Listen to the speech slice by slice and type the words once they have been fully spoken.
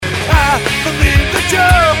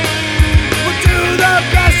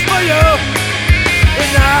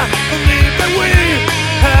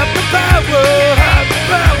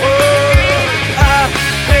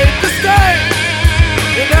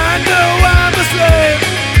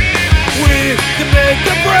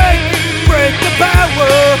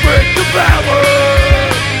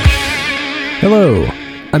Hello,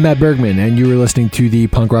 I'm Matt Bergman, and you are listening to the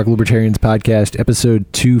Punk Rock Libertarians Podcast, episode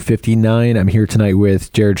 259. I'm here tonight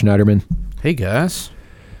with Jared Schneiderman. Hey, guys.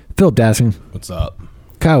 Phil Dassing. What's up?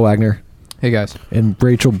 Kyle Wagner. Hey, guys. And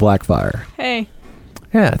Rachel Blackfire. Hey.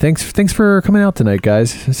 Yeah, thanks for coming out tonight,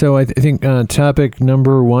 guys. So I think topic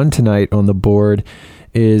number one tonight on the board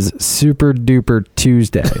is Super Duper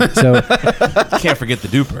Tuesday. So Can't forget the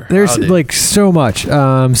duper. there's like so much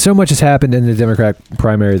has happened in the Democrat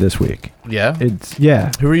primary this week. Yeah?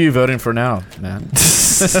 Yeah. Who are you voting for now, man?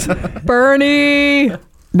 Bernie!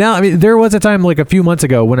 Now, I mean, there was a time like a few months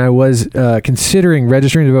ago when I was considering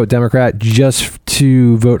registering to vote Democrat just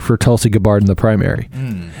to vote for Tulsi Gabbard in the primary.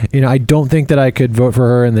 You know, I don't think that I could vote for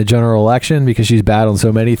her in the general election because she's bad on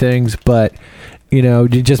so many things, but, you know,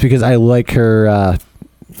 just because I like her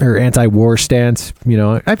anti-war stance, you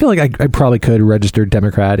know, I feel like I probably could register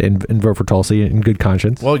Democrat and vote for Tulsi in good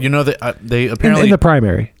conscience. Well, you know, they apparently... in the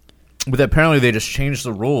primary. But apparently they just changed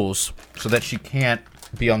the rules so that she can't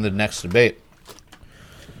be on the next debate.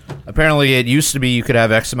 Apparently it used to be you could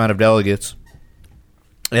have X amount of delegates,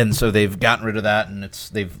 and so they've gotten rid of that, and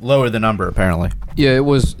they've lowered the number, apparently. Yeah, it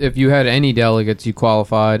was if you had any delegates, you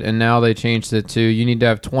qualified, and now they changed it to you need to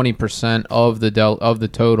have 20% of the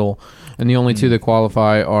total, and the only two that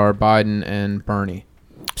qualify are Biden and Bernie.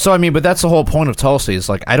 So, I mean, but that's the whole point of Tulsi, is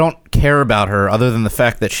like, I don't care about her other than the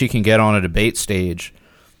fact that she can get on a debate stage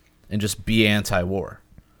and just be anti-war.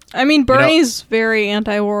 I mean, Bernie's very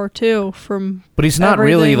anti-war, too, But he's not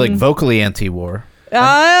really, everything. like, vocally anti-war.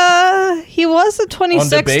 He was in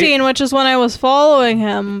 2016, which is when I was following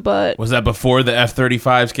him, but... Was that before the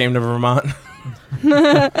F-35s came to Vermont?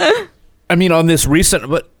 I mean, on this recent...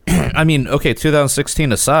 But I mean, okay,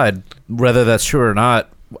 2016 aside, whether that's true or not,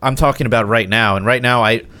 I'm talking about right now. And right now,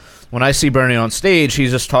 when I see Bernie on stage,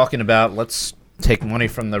 he's just talking about, let's take money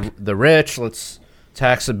from the rich, let's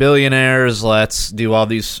tax the billionaires, let's do all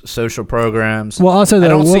these social programs. Well, also,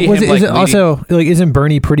 though, isn't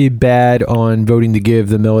Bernie pretty bad on voting to give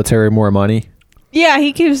the military more money? Yeah,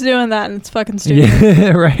 he keeps doing that, and it's fucking stupid.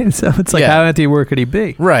 Yeah, right. So it's like, how anti-war could he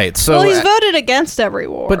be? Right. So, well, he's voted against every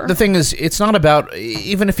war. But the thing is, it's not about,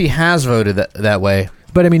 even if he has voted that way.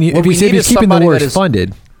 But I mean, if he's keeping the wars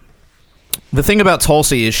funded. The thing about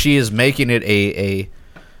Tulsi is she is making it a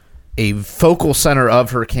focal center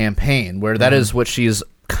of her campaign, where that is what she's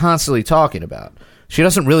constantly talking about. She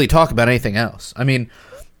doesn't really talk about anything else. I mean,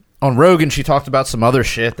 on Rogan, she talked about some other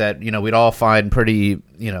shit that, you know, we'd all find pretty,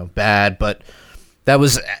 you know, bad, but that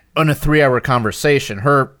was on a 3-hour conversation.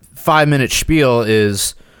 Her 5-minute spiel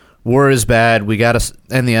is, war is bad, we got to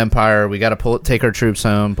end the empire, we got to take our troops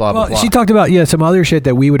home, blah, blah, blah. She talked about, some other shit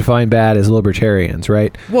that we would find bad as libertarians,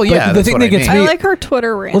 right? Well, yeah, but that's what I mean. I like her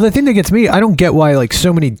Twitter rant. Well, the thing that gets me, I don't get why, like,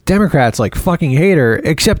 so many Democrats, like, fucking hate her,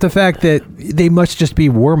 except the fact that they must just be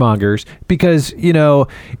warmongers, because, you know,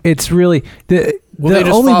 it's really... The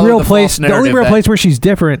only real place where she's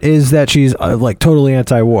different is that she's like totally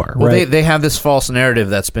anti-war. Well, right? they have this false narrative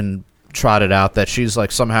that's been trotted out that she's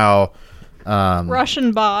like somehow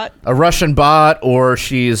Russian bot, or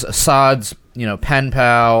she's Assad's, you know, pen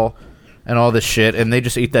pal, and all this shit, and they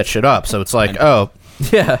just eat that shit up. So it's like, oh,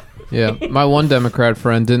 yeah. Yeah, my one Democrat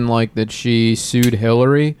friend didn't like that she sued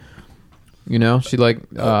Hillary. You know, she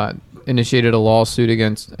initiated a lawsuit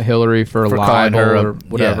against Hillary for libel or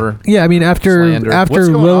whatever. Yeah, I mean, after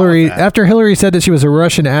Hillary said that she was a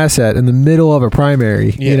Russian asset in the middle of a primary,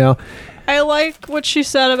 you know. I like what she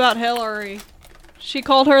said about Hillary. She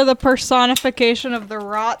called her the personification of the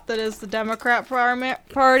rot that is the Democrat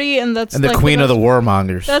Party, and that's the queen of the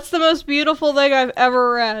warmongers. That's the most beautiful thing I've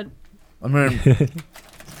ever read. I mean,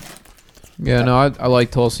 yeah, no, I like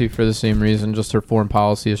Tulsi for the same reason. Just her foreign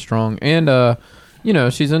policy is strong, and you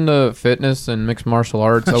know, she's into fitness and mixed martial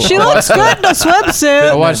arts. She looks good in a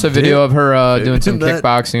swimsuit. I watched a video of her doing some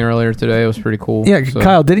kickboxing earlier today. It was pretty cool. Yeah, so.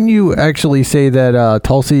 Kyle, didn't you actually say that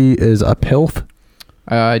Tulsi is a PILF?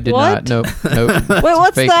 I did not. Nope. Wait,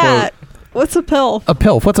 what's that? Quote. What's a PILF? A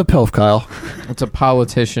PILF. What's a PILF, Kyle? It's a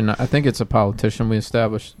politician. I think it's a politician we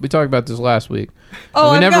established. We talked about this last week. Oh,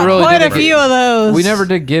 I've got quite a few of those. We never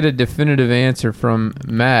did get a definitive answer from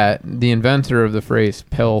Matt, the inventor of the phrase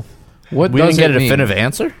PILF. What we does didn't get it a definitive mean?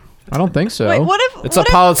 answer? I don't think so. Wait, what if it's a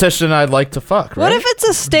politician I'd like to fuck, right? What if it's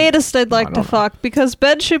a statist I'd like to fuck? Because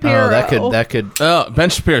Ben Shapiro... Oh, that could... Oh, Ben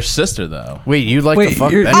Shapiro's sister, though. Wait, you'd like to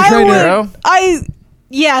fuck Ben Shapiro?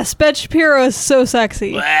 Yes, Ben Shapiro is so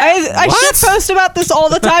sexy. I should post about this all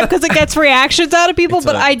the time because it gets reactions out of people,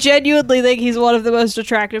 but I genuinely think he's one of the most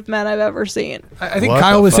attractive men I've ever seen. I think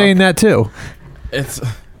Kyle was saying that, too.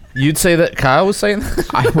 You'd say that Kyle was saying that?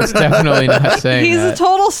 I was definitely not saying he's that. He's a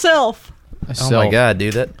total sylph. Oh my god,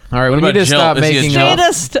 dude! That All right, we What need to about Jill? stop Is he a making Jill? up.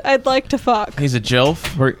 Latest, I'd like to fuck. He's a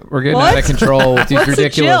Jilf. We're getting What? out of control with these What's a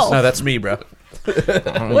ridiculous. Jill? no, that's me, bro.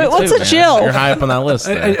 Wait, what's a Jill? You're high up on that list.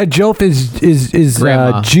 there. A jilf is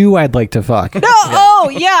Grandma. Jew I'd like to fuck. No, oh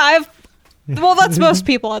yeah, well, that's most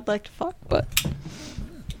people I'd like to fuck, but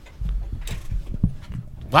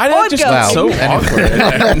Why did I'd it just go. get so Wow.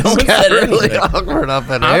 awkward? No one Got said really anything. awkward up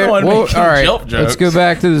in I'm here. the one Well, making all right, Jilf jokes. let's go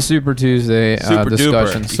back to the Super Tuesday Super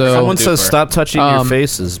discussion. duper. So Someone Duper. says stop touching your Um,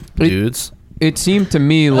 faces, dudes. it seemed to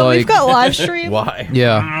me oh, like we've got live stream. Why?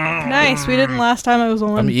 yeah, Nice, we didn't last time I was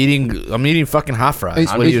on. I'm eating fucking hot fries.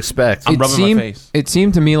 It- What do you expect? I'm rubbing my seemed, face. It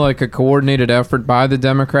seemed to me like a coordinated effort by the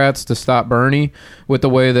Democrats to stop Bernie with the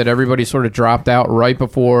way that everybody sort of dropped out right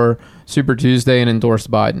before Super Tuesday and endorsed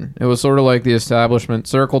Biden. It was sort of like the establishment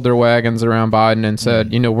circled their wagons around Biden and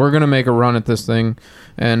said, we're going to make a run at this thing.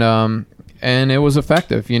 And it was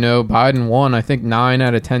effective. Biden won, I think, 9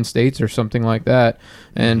 out of 10 states or something like that.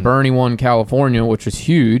 And Bernie won California, which was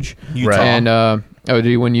huge. Utah. And, did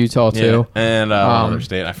he win Utah too? And another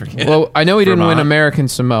state, I forget. Well, I know he didn't win Vermont. American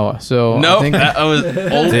Samoa, so No, I think that was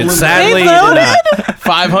old Dude, sadly, They you did not.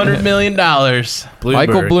 $500 million. Bloomberg.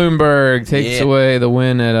 Michael Bloomberg takes Yeah. away the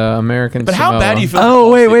win at American But Samoa. how bad do you feel?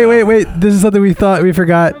 Oh wait, about wait, Tulsi, wait, wait! This is something we thought we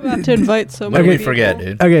forgot. I'm about to invite so What many did we people. forget,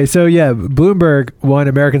 dude? Okay, so yeah, Bloomberg won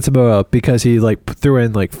American Samoa because he threw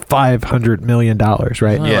in $500 million,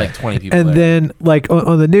 right? Only Yeah. like 20 people. And there. then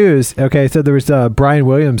on the news, okay, so there was Brian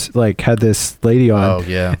Williams had this lady on, Oh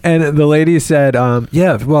yeah. and the lady said,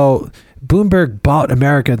 yeah, well, Bloomberg bought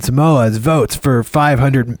American Samoa's votes for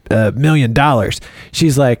 $500 million.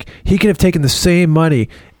 She's like, he could have taken the same money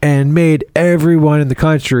and made everyone in the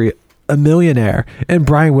country a millionaire. And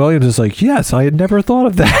Brian Williams is like, yes, I had never thought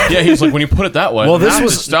of that. Yeah, he was like, when you put it that way. Well, this now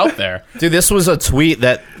was- it's just out there. Dude, this was a tweet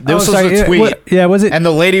that this Oh, was sorry, a tweet. yeah, was it? And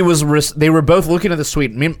the lady was they were both looking at the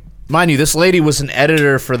tweet. Mind you, this lady was an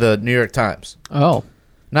editor for the New York Times, Oh,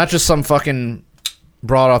 not just some fucking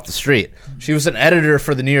broad off the street. She was an editor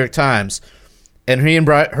for the New York Times, and her and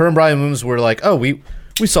Brian Williams were like, "Oh, we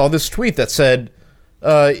saw this tweet that said,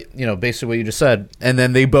 basically what you just said," and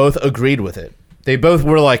then they both agreed with it. They both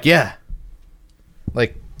were like, "Yeah,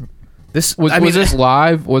 like this." was I mean, this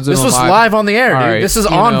live? Was it this on was live on the air, dude. All right, This is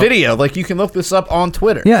you on know- video. Like you can look this up on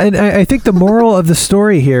Twitter. Yeah, and I think the moral of the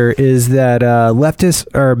story here is that leftists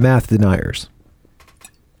are math deniers.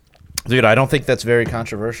 Dude, I don't think that's very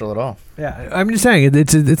controversial at all. Yeah, I'm just saying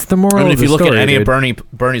it's the moral. I mean, of if you the look story, at any dude. of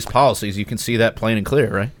Bernie's policies, you can see that plain and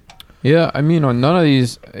clear, right? Yeah, I mean, on none of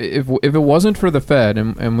these, if it wasn't for the Fed,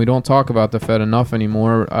 and we don't talk about the Fed enough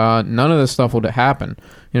anymore, none of this stuff would happen.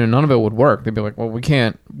 None of it would work. They'd be like, well,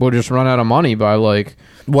 we'll just run out of money by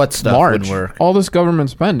What stuff March. wouldn't work? All this government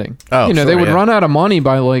spending. Oh, they sure, would yeah. run out of money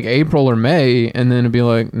by April or May, and then it'd be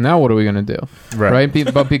like, now what are we going to do? Right.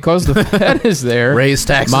 But because the Fed is there, Raise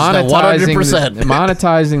taxes to monetizing 100%.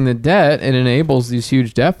 monetizing the debt, it enables these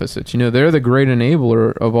huge deficits. They're the great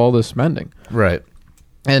enabler of all this spending. Right.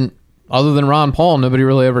 And other than Ron Paul, nobody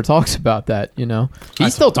really ever talks about that. He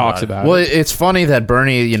still talks about Well, it. it's funny that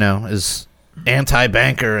Bernie, is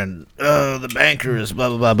anti-banker and the bankers, blah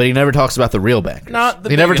blah blah, but he never talks about the real bankers. Not the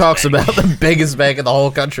he never biggest talks bank. about the biggest bank in the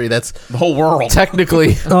whole country. That's The whole world.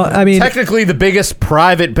 technically I mean, technically the biggest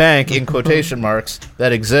private bank in quotation marks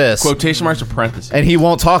that exists, Quotation marks or parentheses. and he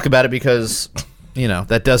won't talk about it because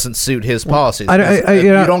that doesn't suit his policies.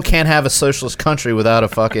 I Can't have a socialist country without a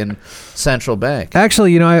fucking central bank.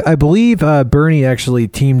 actually, I believe Bernie actually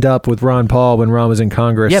teamed up with Ron Paul when Ron was in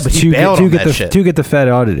Congress. Yeah, but he bailed on that shit. to get the Fed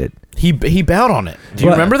audited. He bowed on it. Do you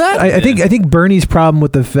Well, remember that? I think Bernie's problem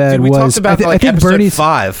with the Fed Dude, we was talked about I think episode Bernie's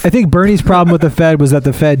 5. I think Bernie's problem with the Fed was that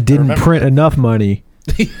the Fed didn't print enough money.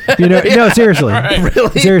 No, seriously,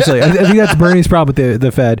 Really? seriously. I think that's Bernie's problem with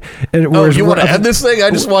the Fed. And Oh, whereas you want to end this thing? I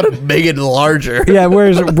just want to make it larger. Yeah,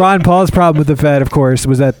 whereas Ron Paul's problem with the Fed, of course,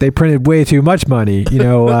 was that they printed way too much money.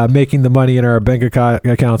 Making the money in our bank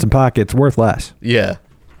accounts and pockets worth less. Yeah.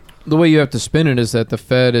 The way you have to spin it is that the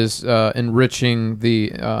Fed is enriching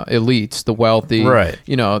the elites, the wealthy. Right.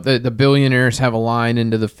 The billionaires have a line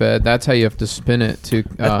into the Fed. That's how you have to spin it to.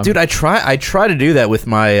 Dude, I try to do that with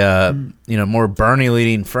my more Bernie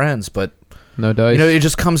leading friends, but no dice. it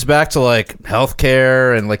just comes back to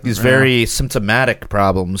healthcare and these very symptomatic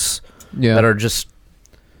problems yeah. that are just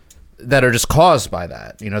caused by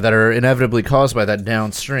that. That are inevitably caused by that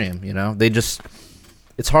downstream.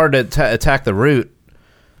 It's hard to attack the root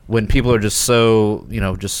when people are just so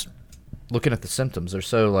just looking at the symptoms. They're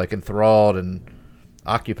so enthralled and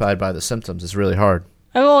occupied by the symptoms. It's really hard.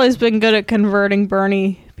 I've always been good at converting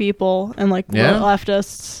Bernie people and Yeah?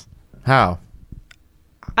 leftists. How?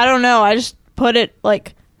 I don't know. I just put it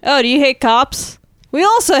oh, do you hate cops? We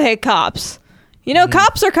also hate cops. You know,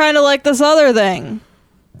 cops are kind of like this other thing.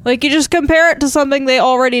 Like, you just compare it to something they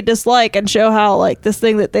already dislike and show how, like, this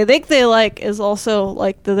thing that they think they like is also,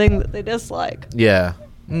 like, the thing that they dislike. Yeah.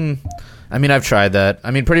 I mean, I've tried that. I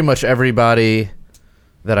mean, pretty much everybody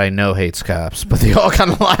that I know hates cops, but they all kind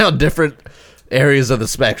of lie on different areas of the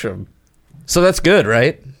spectrum. So that's good,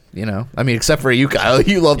 right? You know, I mean, except for you, Kyle.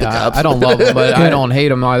 You love the cops. I don't love them, but I don't hate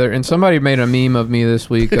them either. And somebody made a meme of me this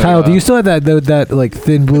week. Kyle, do you still have that like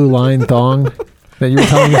thin blue line thong that you were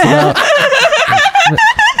telling us about?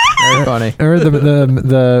 Very funny. Or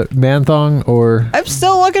the man thong, or I'm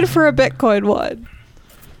still looking for a Bitcoin one.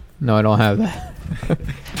 No, I don't have that.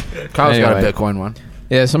 Kyle's got a Anyway. Bitcoin one.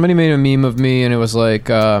 Yeah, somebody made a meme of me, and it was like,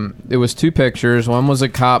 it was two pictures. One was a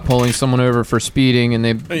cop pulling someone over for speeding, and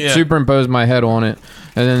they superimposed my head on it.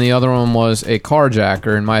 And then the other one was a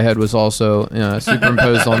carjacker, and my head was also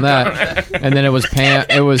superimposed on that. And then it was Pam.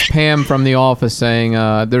 It was Pam from The Office saying,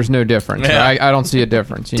 "There's no difference. Yeah. I don't see a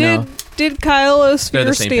difference." You know, Did Kyle They're Osphere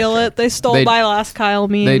the same steal picture. it? They stole They- my last Kyle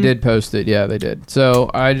meme. they did post it. Yeah, they did.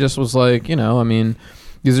 So I just was like, I mean,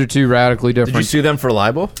 these are two radically Did you different sue them for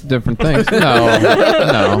libel? things.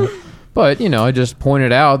 No. But, I just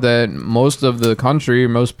pointed out that most of the country,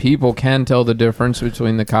 most people can tell the difference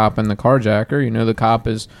between the cop and the carjacker. The cop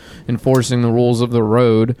is enforcing the rules of the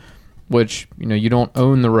road, which, you don't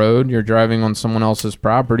own the road. You're driving on someone else's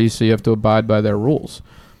property, so you have to abide by their rules.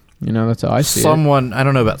 That's how I see it. I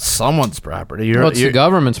don't know about someone's property. Well, it's the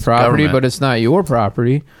government's property, government. but it's not your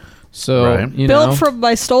property. So, Right. Built from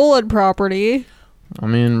my stolen property. I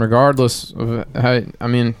mean, regardless of how,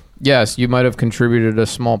 yes, you might have contributed a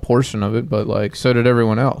small portion of it, but so did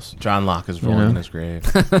everyone else. John Locke is rolling in his grave.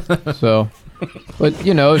 So, but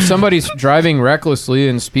if somebody's driving recklessly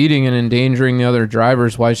and speeding and endangering the other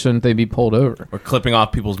drivers, why shouldn't they be pulled over? Or clipping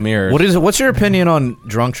off people's mirrors. What's your opinion on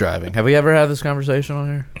drunk driving? Have we ever had this conversation on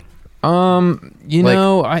here?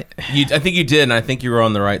 I think you did, and I think you were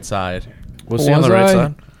on the right side. Was he on the right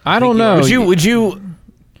side? I don't know. Would you?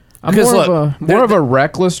 I'm because more of a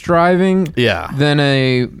reckless driving Yeah.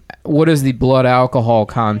 than what is the blood alcohol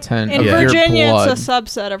content In of Virginia, your blood? it's a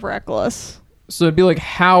subset of reckless. So it'd be like,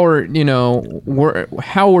 how were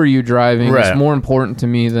you driving? Right. Is more important to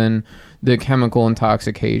me than the chemical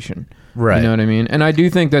intoxication. Right. You know what I mean? And I do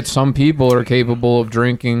think that some people are capable of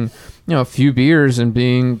drinking, a few beers and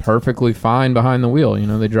being perfectly fine behind the wheel.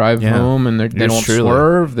 They drive Yeah. home and they Yours don't truly.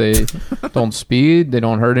 swerve, they don't speed, they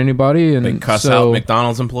don't hurt anybody, and They cuss so, out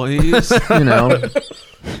McDonald's employees. they're not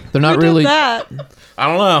Who really. did that? I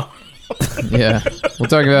don't know. Yeah, we'll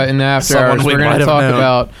talk about in the after Someone hours. we We're going might to have talk known.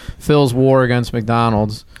 about Phil's war against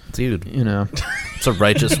McDonald's. Dude, It's a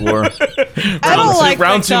righteous war. I don't like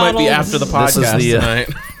round two might be McDonald's. after the This is podcast the, tonight.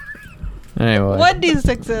 Anyway, Wendy's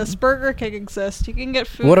exists. Burger King exists. You can get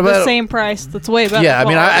food What at the about- same price. That's way better. Yeah, I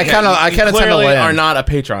mean, I kind of tend to clearly land. are not a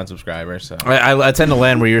Patreon subscriber, so I tend to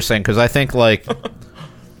land where you're saying because I think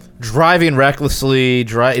driving recklessly,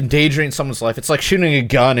 endangering someone's life. It's like shooting a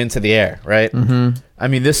gun into the air, right? Mm-hmm. I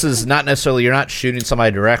mean, this is not necessarily you're not shooting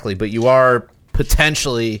somebody directly, but you are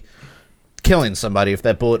potentially killing somebody if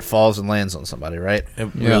that bullet falls and lands on somebody, right? it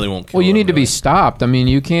really won't kill well, you them, need to be really. stopped. I mean,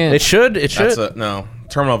 you can't. It should. That's no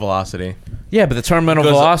terminal velocity. Yeah, but the terminal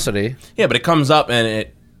Goes up- velocity. Yeah, but it comes up and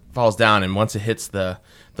it falls down, and once it hits the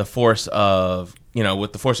force of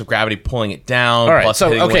with the force of gravity pulling it down. All right, plus so,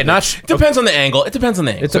 hitting okay, with not it sh- depends on the angle. It depends on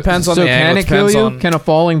the angle. It depends on so the can angle. it kill depends you? on- Can a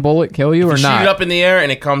falling bullet kill you or If you not? shoot it up in the air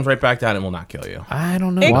and it comes right back down, it will not kill you. I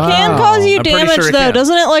don't know. It Wow. can cause you I'm pretty damage sure it though, can.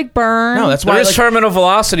 doesn't it? Like burn. No, that's There why. is Like, terminal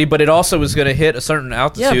velocity, but it also is going to hit a certain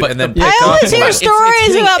altitude but and then the- pick I up. always hear It's stories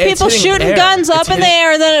hitting- about it's people hitting shooting air. guns up It's in the hitting-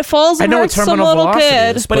 air, and then it falls I and know what hurts some terminal little velocity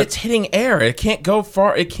kid. is, but it's hitting air. It can't go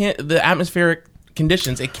far. It can't. The atmospheric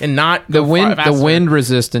conditions. It cannot. the go wind, far the faster. wind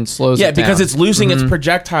resistance slows Yeah, it down. because it's losing its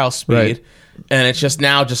projectile speed. Right. And it's just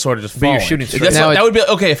now just sort of just But you're falling. shooting straight. That's Now what- it- that would be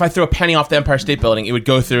okay if I threw a penny off the Empire State Building. It would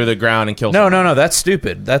go through the ground and kill. No, someone. no, that's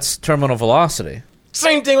stupid. That's terminal velocity.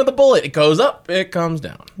 Same thing with the bullet. It goes up, it comes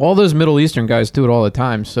down. all those Middle Eastern guys do it all the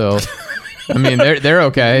time. So, I mean, they're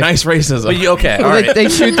okay. Nice racism. But okay, all Well, right. they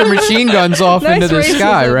shoot the machine guns off Nice into the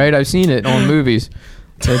sky, racism. right? I've seen it on movies.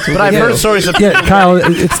 That's what But I've they heard do. stories of yeah, Kyle,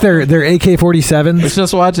 it's their I AK-47s. was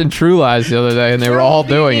just watching True Lies the other day, and they were all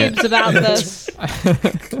doing it. Memes about this.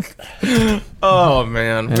 Oh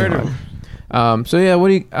man, where do- Anyway. So yeah,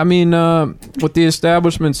 with the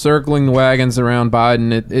establishment circling the wagons around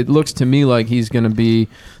Biden, it looks to me like he's going to be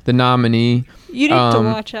the nominee. You need to Um,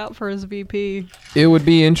 watch out for his VP. It would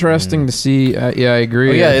be interesting to see. Yeah, I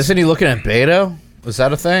agree. Oh, yeah, It's- isn't he looking at Beto? Was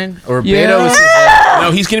that a thing? Or Yeah. Beto is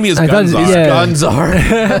no, he's gonna be his I gun thought- czar. yeah. gun czar.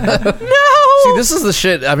 No. See, this is the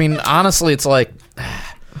shit. I mean, honestly, it's like,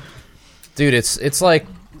 dude, it's like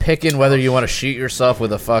picking whether you want to shoot yourself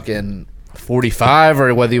with a fucking 45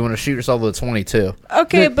 or whether you want to shoot yourself with a 22.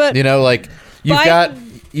 Okay, but You know, like you've got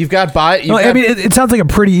Biden. Well, I mean, it sounds like a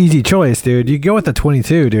pretty easy choice, dude. You go with the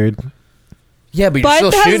 22, dude. Yeah, but you're Biden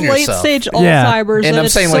still has shooting late yourself. stage Yeah. Alzheimer's, And I'm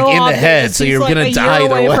it's saying, so like, in the obvious. head, so He's you're like gonna a die year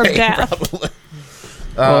either away from way, death. probably.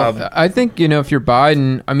 Well, I think, if you're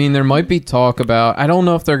Biden, I mean, there might be talk about, I don't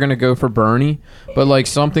know if they're going to go for Bernie, but like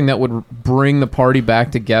something that would bring the party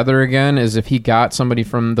back together again is if he got somebody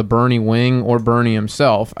from the Bernie wing or Bernie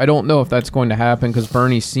himself. I don't know if that's going to happen because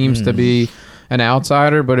Bernie seems to be an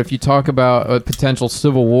outsider, but if you talk about a potential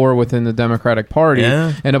civil war within the Democratic Party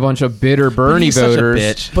and a bunch of bitter Bernie He's such a voters.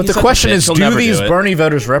 bitch. But He's the such a question bitch. is, He'll do never these it. Bernie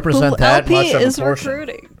voters represent that LP much of a is portion?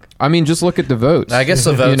 recruiting. I mean, just look at the votes. I guess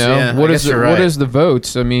the votes, yeah. What I is guess you're what right. is the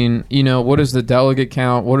votes? I mean, what is the delegate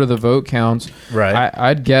count? What are the vote counts? Right.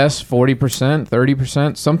 I'd guess 40%,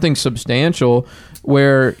 30%, something substantial.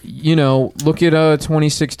 Where look at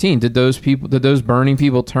 2016. Did those Bernie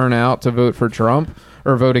people turn out to vote for Trump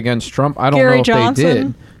or vote against Trump? I don't Gary know if Johnson. they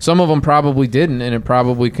did. Some of them probably didn't, and it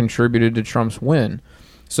probably contributed to Trump's win.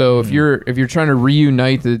 So if you're trying to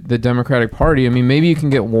reunite the Democratic Party, I mean, maybe you can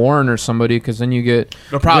get Warren or somebody, because then you get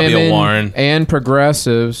It'll probably be a women Warren. and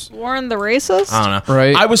progressives. Warren the racist? I don't know.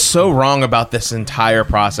 Right. I was so wrong about this entire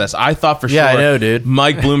process. I thought for Yeah, sure I know, dude.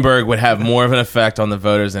 Mike Bloomberg would have more of an effect on the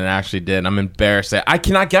voters than it actually did. I'm embarrassed. I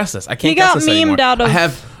cannot guess this. I can't He guess got this anymore. memed out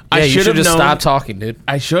of- I Yeah, you should should have just known. stop talking, dude.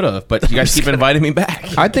 I should have, but you guys keep inviting me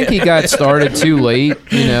back. I think he got started too late,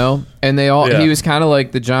 and they all Yeah. he was kind of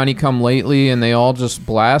like the Johnny come lately, and they all just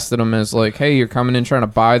blasted him as like, hey, you're coming in trying to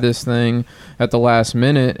buy this thing at the last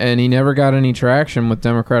minute, and he never got any traction with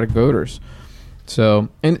Democratic voters. So,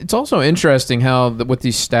 and it's also interesting how with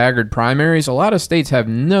these staggered primaries, a lot of states have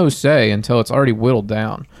no say until it's already whittled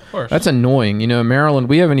down. Of course. That's annoying. In Maryland,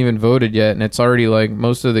 we haven't even voted yet, and it's already like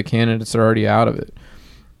most of the candidates are already out of it.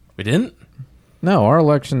 We didn't? No, our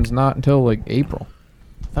election's not until like April.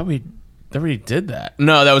 I thought we already did that.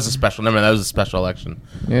 No, that was a special. Never mind. That was a special election.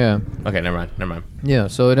 Yeah. Okay, never mind. Yeah,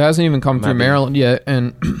 so it hasn't even come through be. Maryland yet,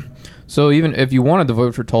 and so even if you wanted to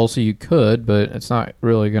vote for Tulsi, you could, but it's not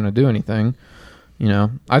really going to do anything.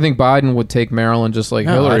 I think Biden would take Maryland just like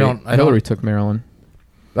No, Hillary. I don't- Hillary took Maryland.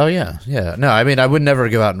 Oh, yeah. Yeah. No, I mean, I would never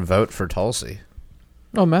go out and vote for Tulsi.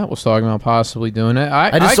 Oh, Matt was talking about possibly doing it.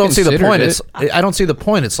 I just don't see the considered point. it. I don't see the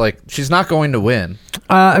point. It's like she's not going to win.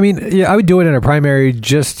 I mean, yeah, I would do it in a primary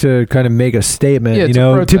just to kind of make a statement, Yeah,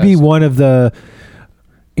 to to be protest. one of the,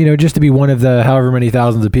 just to be one of the however many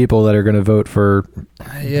thousands of people that are going to vote for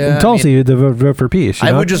Yeah, Tulsi to vote for peace.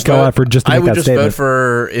 I would just go vote out for just to I make would that just statement. vote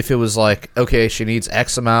for if it was like, okay, she needs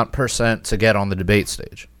X amount % to get on the debate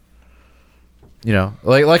stage.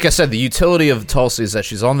 Like I said, the utility of Tulsi is that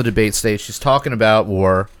she's on the debate stage. She's talking about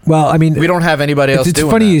war. Well, I mean, We don't have anybody else it's doing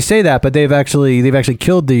funny that. you say that, but they've actually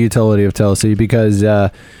killed the utility of Tulsi because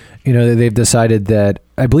they've decided that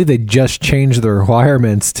I believe they just changed the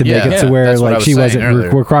requirements to make Yeah. it to Yeah, where that's what I like was she saying wasn't earlier.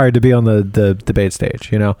 required to be on the debate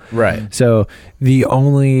stage. Right. So the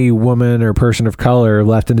only woman or person of color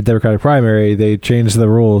left in the Democratic primary, they changed the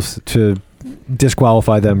rules to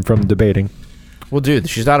disqualify them from debating. Well, dude,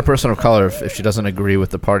 she's not a person of color if she doesn't agree with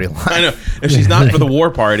the party line. I know. If she's not for the war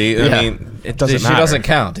party, Yeah. I mean, it doesn't She matter. doesn't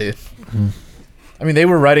count, dude. I mean, they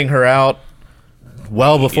were writing her out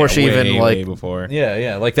well before she even like. way before.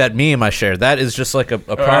 Yeah, like that meme I shared. That is just like a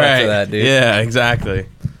product Right. of that, dude. Yeah, exactly.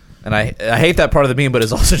 And I hate that part of the meme, but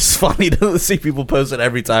it's also just funny to see people post it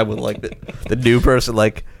every time with like the new person,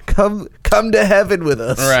 like come to heaven with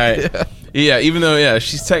us. Right. Yeah, even though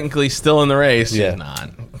she's technically still in the race, Yeah. she's not.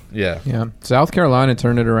 Yeah. Yeah, South Carolina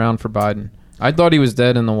turned it around for Biden. I thought he was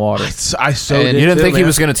dead in the water. I so And did You didn't too, think he man.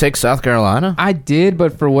 was going to take South Carolina? I did,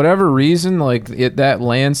 but for whatever reason, like that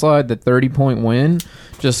landslide, the 30-point win,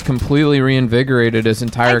 just completely reinvigorated his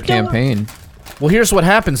entire campaign. Well, here's what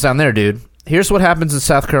happens down there, dude. Here's what happens in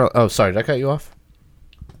South Carolina. Oh, sorry, did I cut you off?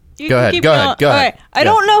 You Go can ahead, keep go ahead, going. go ahead. Alright, I Go.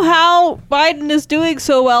 don't know how Biden is doing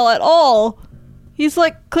so well at all. He's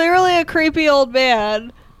like clearly a creepy old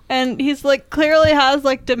man, and he's like clearly has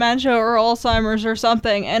like dementia or Alzheimer's or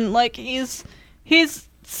something, and like he's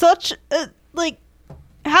such a, like,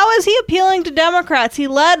 how is he appealing to Democrats? He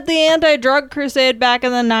led the anti-drug crusade back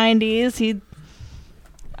in the 90s.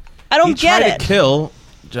 I don't He get tried it. to kill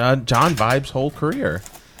John Vibe's whole career.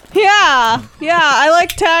 Yeah, I like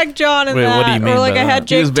tag John in Wait, that, what do you mean or like by I that? had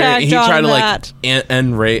Jake tag He John tried in to that.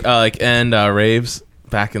 end raves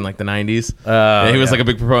back in like the 90s. He was yeah. like a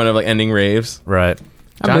big proponent of like ending raves. Right.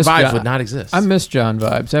 I John miss Vibes John- would not exist. I miss John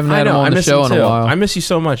Vibes. Haven't I had him know. on I the miss show him in too. a while. I miss you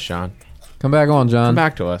so much, John. Come back on, John. Come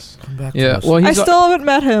back to us. Yeah, well, I he's. still haven't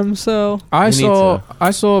met him, so I You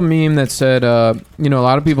need saw a meme that said, a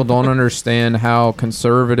lot of people don't understand how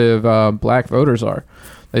conservative black voters are.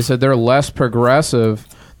 They said they're less progressive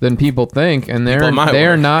than people think, and they're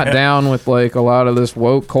not down with like a lot of this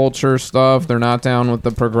woke culture stuff. They're not down with the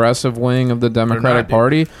progressive wing of the Democratic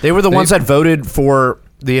Party. They were the ones that voted for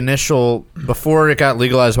the initial before it got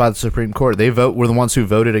legalized by the Supreme Court. Were the ones who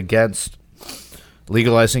voted against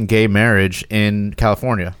legalizing gay marriage in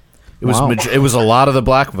California. It was it was a lot of the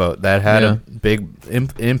black vote that had a big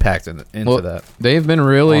impact into that. They've been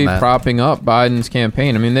really propping up Biden's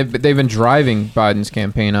campaign. I mean, they've been driving Biden's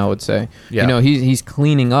campaign, I would say. Yeah. He's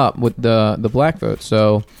cleaning up with the black vote.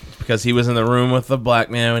 So Because he was in the room with the black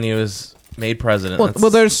man when he was made president. well,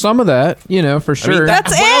 there's some of that, for sure. I mean,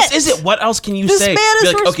 That's what it. else is it? What else can you This say? man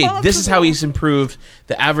is Be like, okay, this is how responsible. he's improved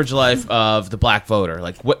the average life of the black voter.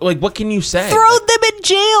 Like what can you say? throw them in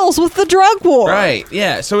jails with the drug war. Right.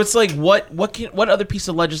 Yeah. So it's like, what other piece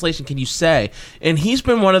of legislation can you say? And he's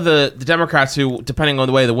been one of the Democrats who, depending on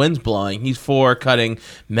the way the wind's blowing, he's for cutting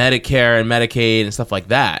Medicare and Medicaid and stuff like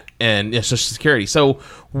that, and Social Security. So,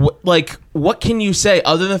 what can you say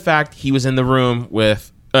other than the fact he was in the room with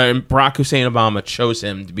Barack Hussein Obama chose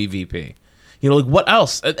him to be VP? What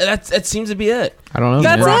else? That seems to be it. I don't know.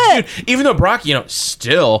 That's man. it. Dude, even though Barack,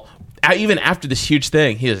 still, even after this huge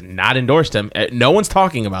thing, he has not endorsed him. No one's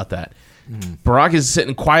talking about that. Barack is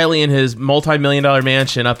sitting quietly in his multi-million-dollar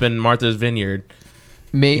mansion up in Martha's Vineyard.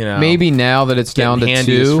 Maybe now that it's down to Getting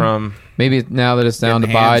two, handies from maybe now that it's down to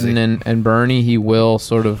Getting Biden and Bernie, he will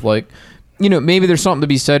sort of like, maybe there's something to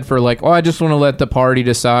be said for like, I just want to let the party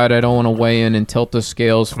decide. I don't want to weigh in and tilt the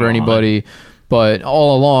scales for anybody. But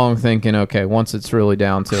all along thinking, okay, once it's really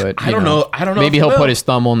down to it, I don't know. Maybe if he'll he put will. his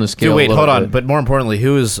thumb on the scale. Dude, wait, a hold little on. bit. But more importantly,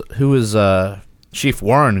 who is Chief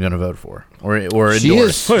Warren going to vote for or She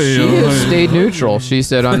endorse? has stayed neutral. She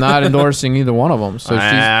said, "I'm not endorsing either one of them." So she's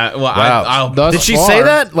Wow. thus Did she far- say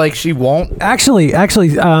that? Like she won't? Actually,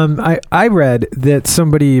 I read that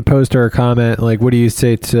somebody posted her a comment like, "What do you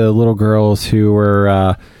say to little girls who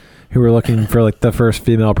were looking for like the first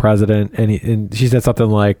female president?" And she said something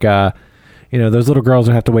like, "Those little girls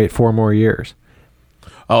would have to wait 4 more years."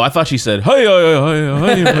 Oh, I thought she said, "Hey,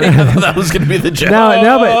 That was going to be the joke.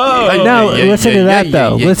 Listen to that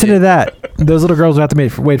though. Listen to that. Those little girls would have to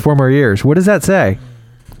wait 4 more years. What does that say?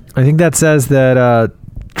 I think that says that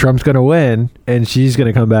Trump's going to win and she's going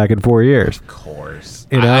to come back in 4 years. Of course."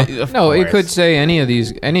 No, it could say any of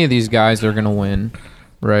these guys are going to win,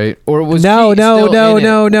 right? Or was No. he still in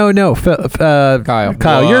it? Kyle,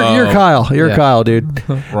 Kyle. you're Kyle. You're Yeah. Kyle, dude.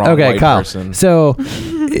 Wrong Okay, white Kyle. person. So,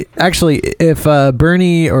 actually, if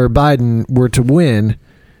Bernie or Biden were to win,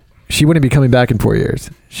 she wouldn't be coming back in 4 years.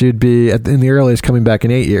 She'd be in the earliest coming back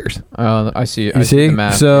in 8 years. I see. You I see? the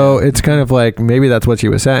math. So it's kind of like maybe that's what she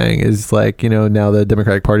was saying is like, now the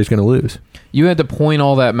Democratic Party's going to lose. You had to point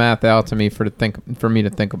all that math out to me for me to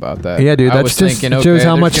think about that. Yeah, dude. I That was just thinking, shows okay,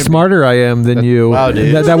 how there's much gonna be- smarter I am than you. Wow,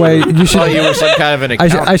 dude. That way you should. Oh, you were some kind of an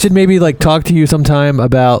accountant. I should maybe like talk to you sometime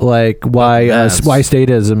about like why maths. why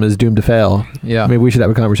statism is doomed to fail. Yeah. Maybe we should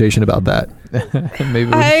have a conversation about that. Maybe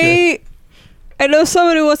we should. I know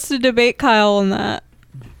someone who wants to debate Kyle on that.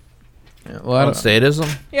 Well, I On don't- statism?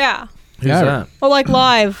 Yeah. Who's Yeah. that? Well, like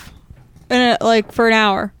live, for an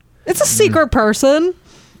hour. It's a secret person.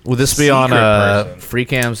 Will this be on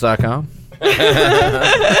freecams.com?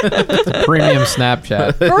 premium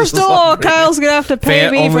Snapchat. First of all, Kyle's gonna have to pay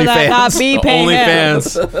me for that, not me paying him.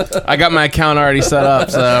 OnlyFans. I got my account already set up,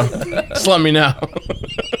 so just let me know.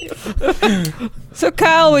 So,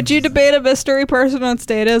 Kyle, would you debate a mystery person on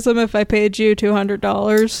statism if I paid you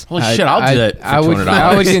 $200? Holy shit, I'll do that for $200.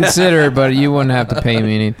 I would consider, it, but you wouldn't have to pay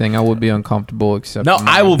me anything. I would be uncomfortable accepting. No,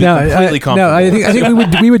 I will be completely comfortable. No, I think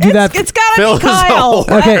we would do that. It's gotta Phil be is Kyle. old.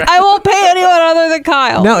 Okay. I won't pay anyone other than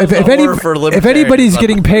Kyle. No, if anybody's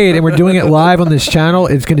getting paid and we're doing it live on this channel,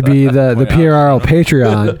 it's going to be the PRL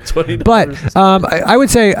Patreon. But I would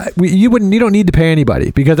say you don't need to pay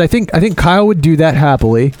anybody because I think Kyle would do that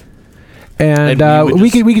happily. And we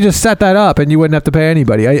could just set that up, and you wouldn't have to pay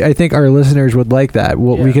anybody. I think our listeners would like that.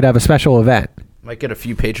 We could have a special event. Might get a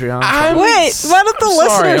few Patreons. Wait, why don't the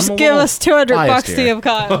listeners I'm a give little us $200 biased to here. give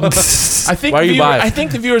Kyle? I think Why are you biased? I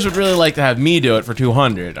think the viewers would really like to have me do it for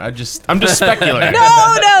 $200. I'm just speculating.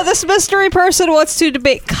 No, this mystery person wants to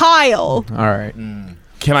debate Kyle. All right.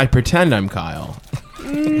 Can I pretend I'm Kyle?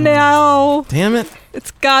 No, Damn it! it's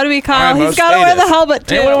got to be Kyle. I'm He's a got to wear the status. helmet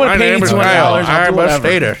too. Anyone want to pay me $200? I'm a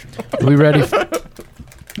stater. We ready?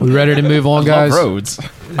 We ready to move on, guys? Love roads.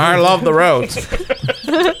 I love the roads.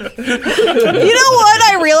 You know what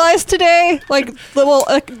I realized today?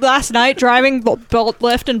 Last night driving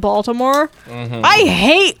Lyft in Baltimore, I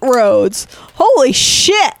hate roads. Holy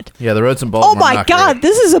shit! Yeah, the roads in Oh Baltimore. my not god, great.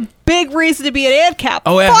 this is a big reason to be an ANCAP.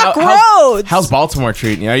 Oh yeah, Fuck roads. How's Baltimore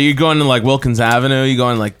treating you? Are you going to like Wilkins Avenue? You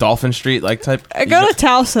going like Dolphin Street, like type? I go to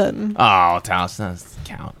Towson. Oh, Towson doesn't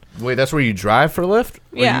count. Wait, that's where you drive for Lyft?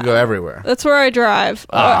 Or Yeah. you go everywhere? That's where I drive.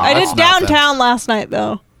 I that's did nothing. downtown last night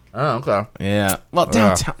though. Oh, okay. Yeah. Well,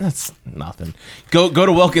 downtown, that's nothing. Go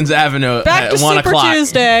to Wilkins Avenue Back at to 1 Super o'clock.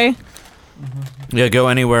 Tuesday. Yeah, go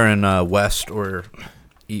anywhere in West or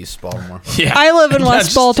East Baltimore. Yeah. I live in West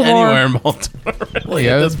Just Baltimore. Anywhere in Baltimore. Really,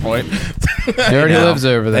 Yeah. at this point. He already Hey, now. lives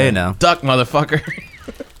over there. Hey, now. Duck, motherfucker.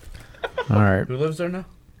 All right. Who lives there now?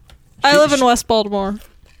 I live in West Baltimore.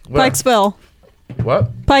 Where? Pikesville.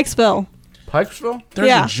 What? Pikesville. Pikesville? There's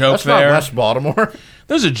Yeah. a joke That's there. not West Baltimore.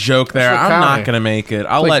 There's a joke there. That's I'm the not county. gonna make it.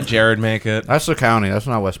 I'll let Jared make it. That's the county. That's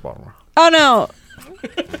not West Baltimore. Oh no,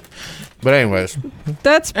 But anyways,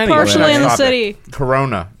 that's Anyway, partially in the next city.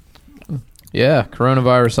 Corona. Yeah,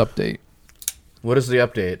 coronavirus update. What is the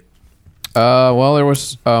update? Well, there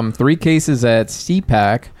was 3 cases at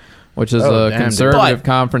CPAC, which is Oh, a damn, dude. conservative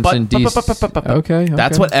conference in DC. Okay,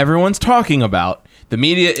 That's what everyone's talking about. The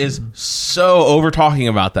media is so over talking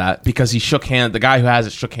about that because he shook hands. The guy who has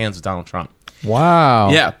it shook hands with Donald Trump.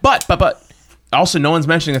 Wow. Yeah, but also no one's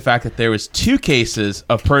mentioning the fact that there was 2 cases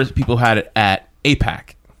of people who had it at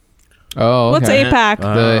APAC. Oh, okay. What's APAC?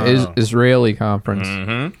 The Israeli conference.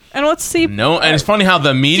 And what's CPAC? No, and it's funny how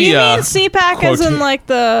the Do you media. mean CPAC as in like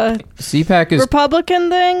the CPAC is Republican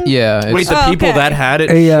thing? yeah. It's, Wait, the Oh, people okay. that had it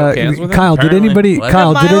Hey, shook hands with him? Kyle, did Apparently. anybody? What?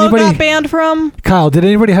 Kyle, That did Milo got anybody? banned from? Kyle, did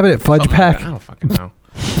anybody have it at Fudge I Pack? don't fucking know.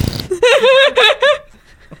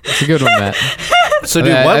 it's a good one, Matt. So,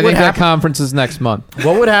 dude, I what would think that happen? conference is next month.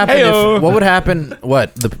 What would happen? Heyo. What would happen?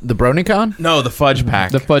 What the BronyCon? No, the fudge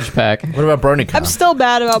pack. The Fudge Pack. What about BronyCon? I'm still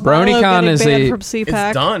mad about Milo BronyCon getting is banned a- from CPAC.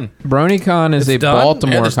 It's done. BronyCon is a done?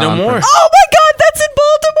 Baltimore Yeah, there's no more. conference. Oh my god, that's in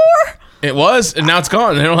Baltimore! It was, and now it's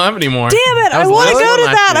gone. They don't have it anymore. Damn it, I was want to last go one to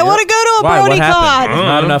last that. I year. want to go to a Why? What happened? BronyCon.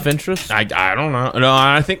 Not enough interest. I don't know. No,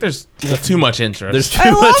 I think there's too much interest. There's too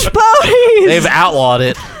I much. love ponies. They've outlawed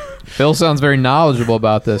it. Phil sounds very knowledgeable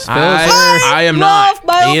about this. Phil, I am love not.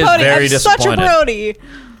 Milo He is Pony. very I'm such a disappointed.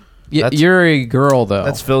 brony. you're a girl though.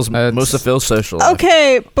 That's Phil's. That's- Most of Phil's social. life.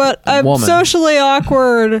 Okay, but I'm Woman. socially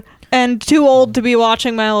awkward and too old to be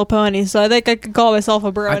watching My Little Pony, so I think I could call myself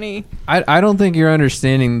a brony. I don't think you're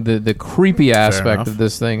understanding the creepy aspect enough. of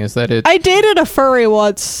this thing. Is that it? I dated a furry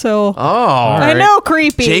once, so Oh, I know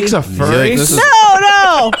creepy. Jake's a furry. This is-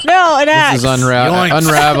 no, an This ex. is Yoinks.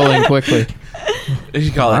 unraveling quickly. You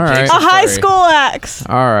should call it All right. Jake's A a high furry. school ex.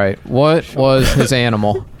 All right. What was his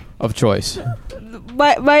animal of choice?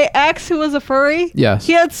 My ex, who was a furry, Yes.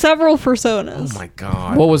 he had several personas. Oh my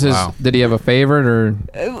god. What was his? Wow. Did he have a favorite or?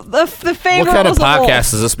 The favorite What kind of was a wolf.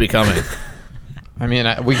 podcast is this becoming? I mean,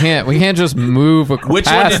 we can't just move a Which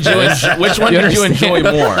one did you enjoy, which one You did you enjoy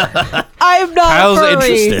understand? more? I'm not Kyle's a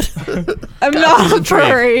furry. interested. I'm not a intrigued.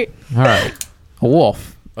 furry. All right. A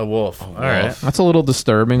wolf. A wolf. All right. That's a little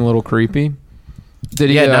disturbing, a little creepy. Did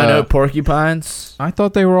he? Yeah, no porcupines. I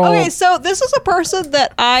thought they were all. Okay, so this is a person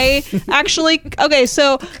that I actually. Okay,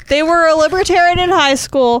 so they were a libertarian in high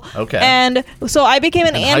school. Okay. And so I became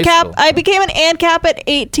an In high ANCAP. school. I became an ANCAP at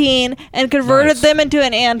 18 and converted Nice. them into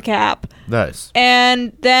an ANCAP. Nice.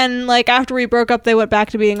 And then, like after we broke up, they went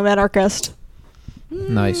back to being a anarchist.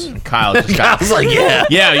 Nice. Kyle just got. I was like, yeah.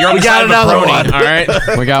 Yeah, you're on We the got side of a another brony. one. All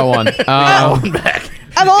right, We got one.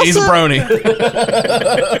 I'm also. he's a brony.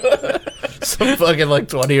 Some fucking like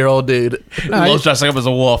 20-year-old dude. Loves dressing up as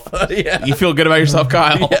a wolf. Yeah. You feel good about yourself,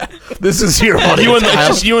 Kyle? This is your audience. You and the, it's Kyle.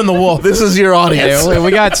 just you and the wolf. This is your audience. Yeah, we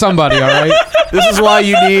got somebody. All right. This is why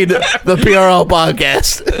you need the PRL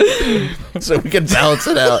podcast. So we can balance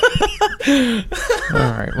it out.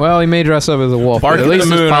 All right. Well, he may dress up as a wolf, Bark but at at least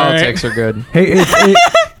the his moon, all politics are good.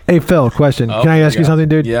 Hey, Phil, question. Oh, Can I ask you something,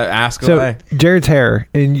 dude? Yeah, ask So, away. Jared's hair,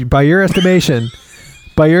 and by your estimation,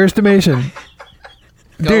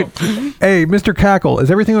 dude, hey, Mr. Cackle, is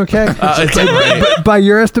everything okay? It's a By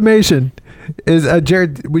your estimation, is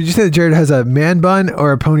Jared? Would you say that Jared has a man bun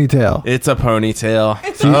or a ponytail? It's a ponytail.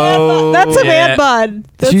 It's a man bun. That's a yeah. man bun.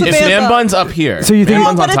 That's So a you- It's man, man bun. bun's up here. So you think-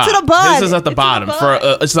 man bun's No, but on it's top. in a bun. This is at the It's in a bottom. bun. For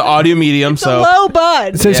it's the audio medium. It's so a low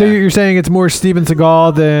bun. So Yeah. you're saying it's more Steven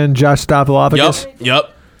Seagal than Josh Stopolopoulos?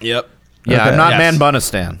 Yep. Yeah, Okay. I'm not Yes. Man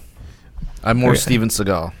Bunistan. I'm more Okay. Steven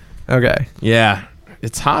Seagal. Okay. Yeah.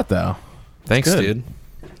 It's hot though. Thanks, Good. dude.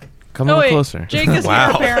 Come Oh a wait, little closer. Jake is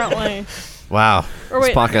Wow. here apparently. Wow. Or This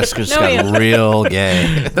wait. podcast just No, got real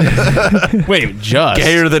gay. Wait, just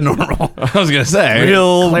Gayer than normal. I was gonna say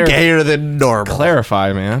Real gayer than normal.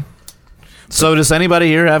 Clarify, man. So does anybody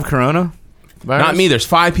here have corona? Not me. There's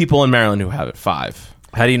 5 people in Maryland who have it. 5.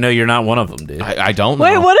 How do you know you're not one of them, dude? I don't know.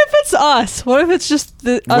 Wait, what if it's us? What if it's just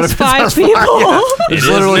What us if it's 5 us people? 5? Yeah. It There's is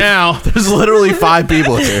literally now. There's literally 5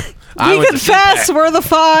 people here. We confess, we're the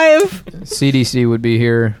 5. CDC would be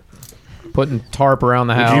here putting tarp around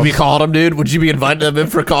the house. Would you be calling them, dude? Would you be inviting them in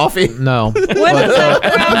for coffee? No. When is that?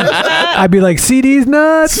 When is that? I'd be like, CD's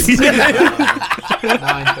nuts.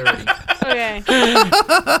 9:30. Okay.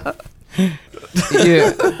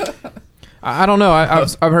 Yeah. I don't know.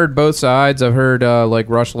 I've heard both sides. I've heard like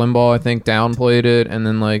Rush Limbaugh, I think, downplayed it, and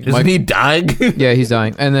then like Isn't he dying? yeah, he's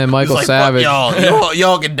dying, and then Michael He's like, Savage. "Fuck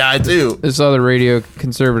y'all can die too. This other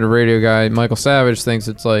conservative radio guy, Michael Savage, thinks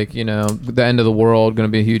it's like, the end of the world, going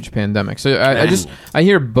to be a huge pandemic. So I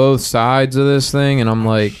hear both sides of this thing, and I'm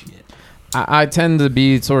like, I tend to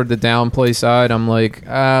be sort of the downplay side. I'm like,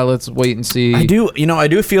 let's wait and see. I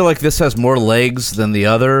do feel like this has more legs than the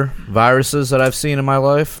other viruses that I've seen in my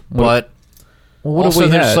life, but What also have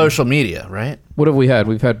we there's had? social media, right? What have we had?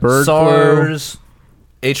 We've had bird flu. SARS,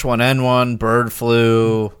 H1N1, bird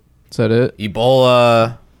flu, Is that it?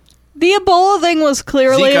 Ebola, The Ebola thing was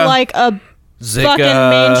clearly Zika. like a Zika. fucking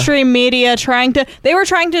mainstream media they were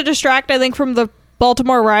trying to distract, I think, from the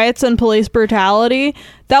Baltimore riots and police brutality.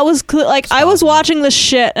 That was I was watching this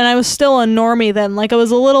shit and I was still a normie then. Like, I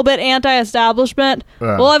was a little bit anti-establishment.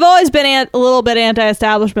 Yeah. Well, I've always been a little bit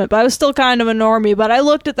anti-establishment, but I was still kind of a normie. But I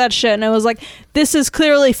looked at that shit and I was like, this is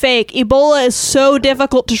clearly fake. Ebola is so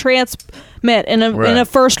difficult to transmit in a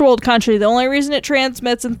first world country. The only reason it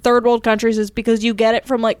transmits in third world countries is because you get it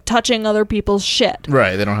from like touching other people's shit.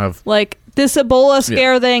 Right, they don't have Like, this Ebola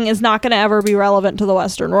scare thing is not going to ever be relevant to the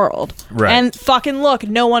Western world. Right. And fucking look,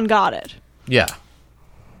 no one got it. Yeah.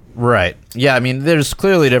 Right. Yeah, I mean, there's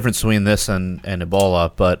clearly a difference between this and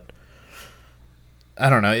Ebola, but I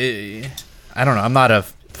don't know. I don't know. I'm not a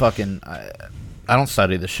fucking... I don't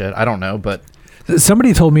study this shit. I don't know, but...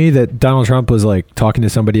 Somebody told me that Donald Trump was like talking to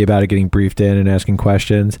somebody about it, getting briefed in and asking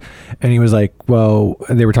questions. And he was like, well,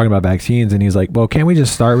 they were talking about vaccines. And he's like, well, can't we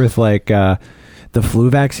just start with like the flu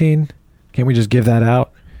vaccine? Can't we just give that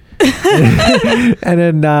out? And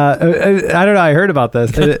then I don't know. I heard about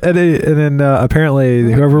this, and then apparently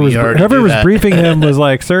whoever was briefing him was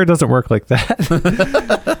like, "Sir, it doesn't work like that."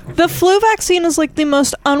 The flu vaccine is like the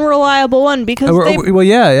most unreliable one because they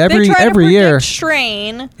try every to year predict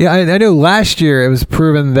strain. Yeah, I know. Last year it was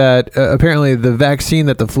proven that apparently the vaccine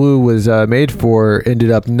that the flu was made for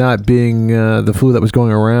ended up not being the flu that was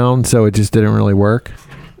going around, so it just didn't really work.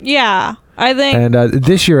 Yeah, I think. And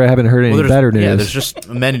this year I haven't heard any better news. Yeah, there's just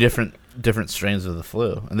many different strains of the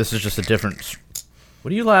flu, and this is just a different.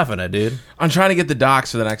 What are you laughing at, dude? I'm trying to get the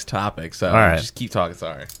docs for the next topic, so All right. just keep talking.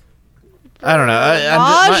 Sorry. I don't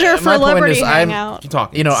know. Roger for Liberty Hangout. Keep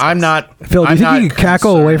talking. I'm not. Phil, do you think you can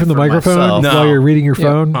cackle away from the microphone myself. No. while you're reading your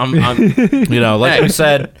phone? I'm Like Hey. we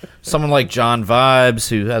said, someone like John Vibes,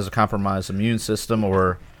 who has a compromised immune system,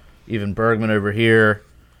 or even Bergman over here,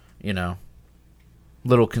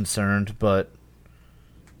 little concerned, but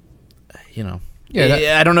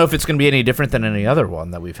I don't know if it's going to be any different than any other one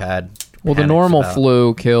that we've had. Well, the panics normal about.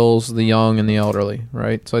 flu kills the young and the elderly,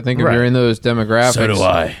 right? So I think if Right. you're in those demographics, So do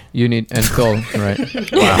I. You need and Phil, right?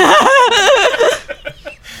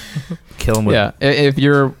 Kill him with Yeah, if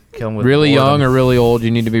you're kill him with really boredom. young or really old,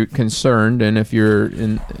 you need to be concerned. And if you're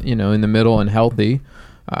in the middle and healthy,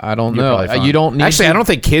 I don't You're know. probably fine. You don't need. Actually, to, I don't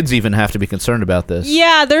think kids even have to be concerned about this.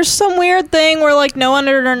 Yeah, there's some weird thing where like no one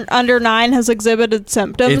under 9 has exhibited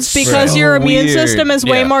symptoms It's because so your immune weird. system is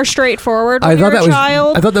way Yeah. more straightforward when I you're thought a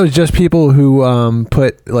child. I thought that was just people who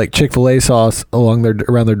put like Chick-fil-A sauce around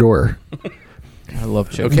their door. I love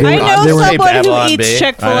chicken. Okay. I know They were- someone who Babylon eats Bee.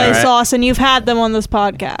 Chick-fil-A All right. sauce, and you've had them on this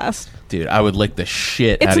podcast. Dude, I would lick the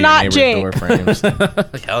shit It's out of not your Jake. neighbor's door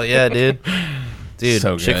frames. Hell yeah, dude. Dude,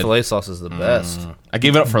 So good. Chick-fil-A sauce is the best. I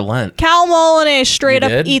gave it up for Lent. Cal Molinay straight You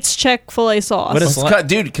up did? eats Chick-fil-A sauce. What is- Let's cut,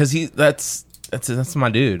 dude, because that's my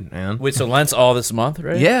dude, man. Wait, so Lent's all this month,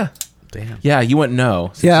 right? Yeah. Damn. Yeah, you wouldn't know.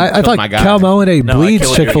 since Yeah, you I killed thought my guy. Cal Molinay No, I bleeds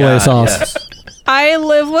killed your Chick-fil-A guy, sauce. yes. I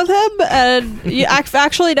live with him, and I've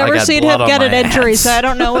actually never got seen blood him on get my an injury, hands. so I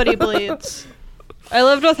don't know what he bleeds. I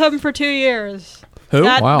lived with him for 2 years. Who?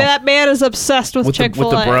 Wow. That man is obsessed with With the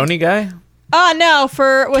Chick-fil-A. brony guy? No,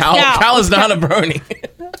 with Cal. Cal is not a brony.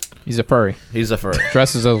 He's a furry. He's a furry.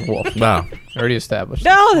 Dresses as a wolf. Wow. Already established.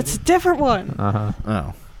 No, that's a different one.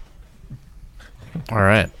 Oh. All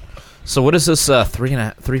right. So what is this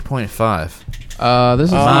 3.5? This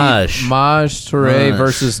is Maj. Maj Toure Maj.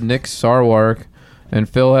 versus Nick Sarwark. And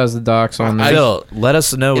Phil has the docs on there. Phil, let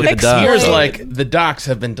us know what the It docs appears are. like the docs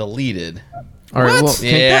have been deleted. All right, well,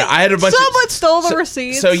 Yeah, I had a bunch Someone of... stole the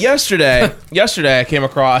receipts. So yesterday I came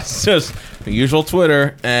across just the usual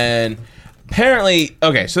Twitter, and apparently,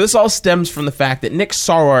 okay, so this all stems from the fact that Nick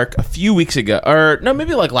Sarwark a few weeks ago, or no,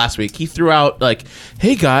 maybe like last week, he threw out like,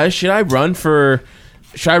 "Hey guys, should I run for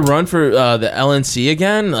the LNC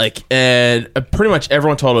again?" Like, and pretty much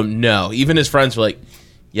everyone told him no. Even his friends were like,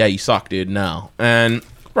 "Yeah, you suck, dude. No," and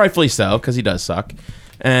rightfully so, because he does suck.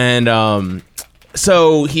 And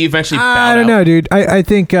so he eventually. I don't know, dude. I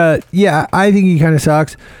think, I think he kind of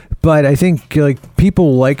sucks. But I think like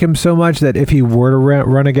people like him so much that if he were to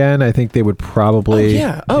run again, I think they would probably.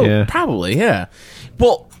 Probably, yeah.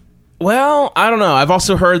 Well, I don't know. I've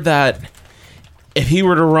also heard that if he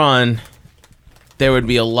were to run, there would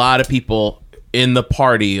be a lot of people in the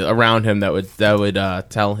party around him that would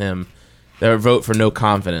tell him that would vote for no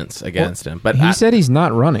confidence against him. But he said he's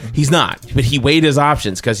not running. he's not. But he weighed his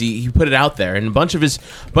options because he put it out there, and a bunch of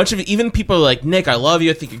even people are like, "Nick, I love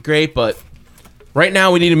you. I think you're great, but." Right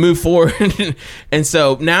now we need to move forward. And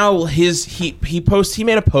so now he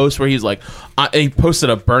made a post where he's like he posted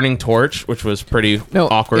a burning torch, which was pretty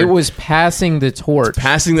awkward. It was passing the torch.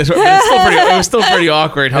 Passing the torch. It was still pretty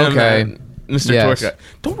awkward. Him Okay. and Mr. Yes. Torch.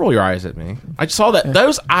 Don't roll your eyes at me. I saw that.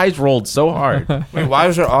 Those eyes rolled so hard. Wait, why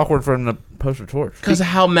was it awkward for him to post a torch? Because of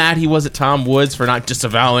how mad he was at Tom Woods for not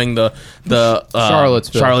disavowing the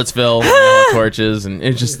Charlottesville torches, and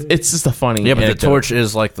it's just a funny. Yeah, but anecdote. the torch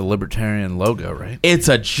is like the libertarian logo, right? It's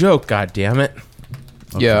a joke. God damn it.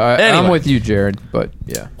 Yeah, Anyway. I'm with you, Jared. But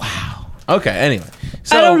yeah, Okay. Anyway,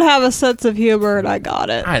 so I don't have a sense of humor, and I got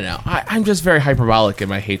it. I know. I'm just very hyperbolic in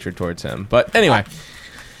my hatred towards him. But anyway.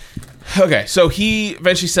 Okay, so he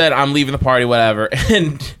eventually said, "I'm leaving the party, whatever."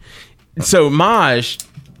 And so Maj,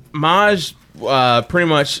 pretty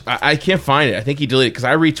much, I can't find it. I think he deleted it because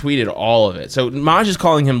I retweeted all of it. So Maj is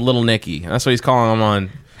calling him Little Nicky. That's what he's calling him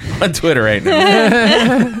on Twitter right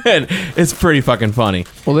now. And it's pretty fucking funny.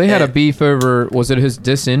 well, they had a beef over. Was it his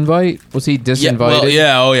disinvite? Was he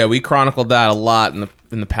disinvited? We chronicled that a lot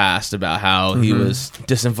in the past about how he was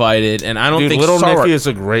disinvited, and I don't think Little Sarwark- Nicky is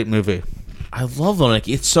a great movie. I love Little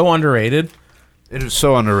Nicky. It's so underrated. It is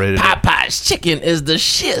so underrated. Popeye's chicken is the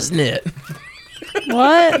shiznit.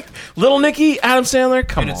 What? Little Nicky, Adam Sandler,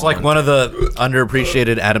 come on. It's like one of the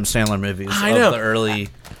underappreciated Adam Sandler movies. I know. Of the early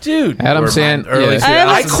dude. Adam or Sandler. early Yeah. I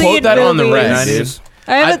haven't I seen quote that on the movies. red, dude. 90s.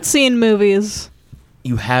 I haven't seen movies.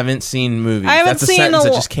 You haven't seen movies. I haven't That's a seen sentence a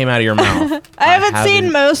that lo- just came out of your mouth. I haven't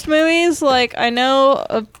seen most movies. Like, I know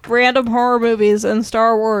of random horror movies and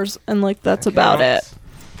Star Wars, and like that's about it.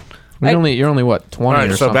 You're only what, 20 All right,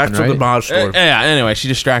 or so something, back to right? the Maj story. Yeah. Anyway, she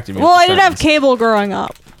distracted me. Well, with I the didn't have sentence. cable growing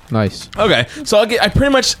up. Nice. Okay, so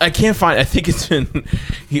I can't find. I think it's been.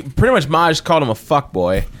 Pretty much Maj called him a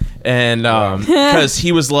fuckboy, and because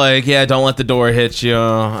he was like, "Yeah, don't let the door hit you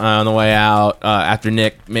on the way out." After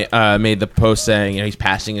Nick made the post saying, he's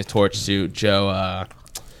passing his torch to Joe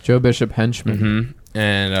Bishop Henchman.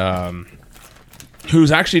 and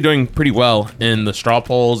who's actually doing pretty well in the straw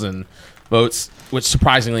polls and votes, which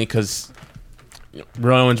surprisingly, because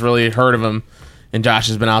no one's really heard of him, and Josh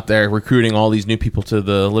has been out there recruiting all these new people to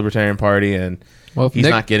the Libertarian Party, and Well, if he's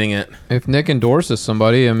Nick- not getting it. If Nick endorses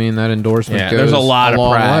somebody, I mean, that endorsement Yeah, goes there's a lot of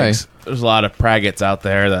long prags. way. There's a lot of praggets out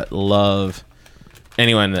there that love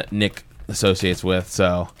anyone that Nick associates with,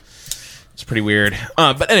 so it's pretty weird.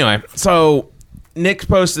 But anyway, so Nick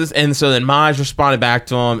posted this, and so then Maj responded back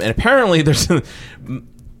to him, and apparently there's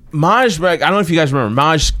Maj. I don't know if you guys remember.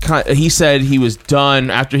 Maj, he said he was done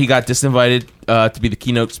after he got disinvited to be the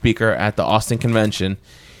keynote speaker at the Austin convention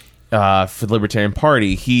for the Libertarian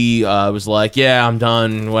Party. He was like, "Yeah, I'm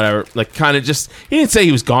done. Whatever." Like, kind of just. He didn't say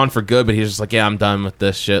he was gone for good, but he was just like, "Yeah, I'm done with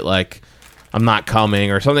this shit. Like, I'm not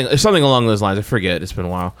coming," or something along those lines. I forget. It's been a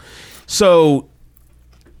while. So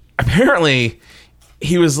apparently,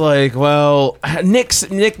 he was like, "Well,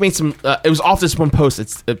 Nick made some. It was off this one post.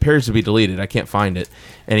 It appears to be deleted. I can't find it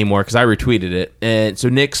anymore because I retweeted it." And so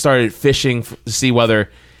Nick started fishing to see whether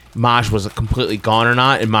Maj was completely gone or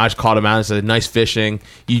not. And Maj called him out and said, "Nice fishing.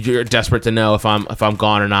 You're desperate to know if I'm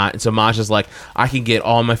gone or not." And so Maj is like, "I can get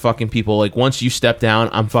all my fucking people. Like, once you step down,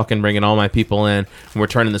 I'm fucking bringing all my people in, and we're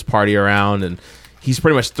turning this party around." And he's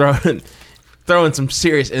pretty much throwing some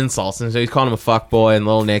serious insults, and so he's calling him a fuckboy and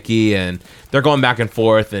Little Nicky, and they're going back and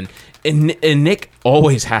forth, and Nick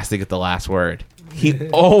always has to get the last word. He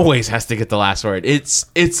always has to get the last word. It's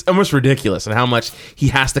almost ridiculous and how much he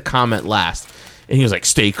has to comment last. And he was like,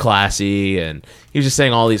 "Stay classy," and he was just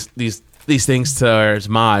saying all these things to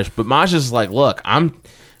Maj, but Maj is like, "Look, so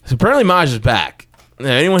apparently Maj is back."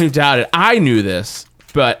 Anyone who doubted, I knew this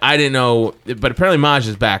But I didn't know. But apparently Maj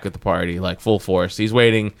is back at the party, like full force. He's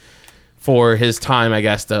waiting for his time, I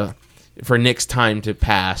guess, for Nick's time to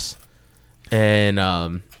pass. And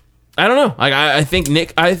I don't know. Like I think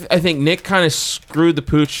Nick kind of screwed the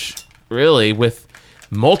pooch really with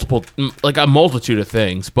a multitude of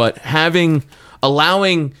things. But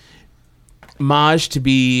allowing Maj to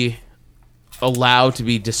be allowed to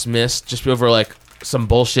be dismissed just over like some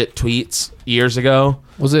bullshit tweets years ago.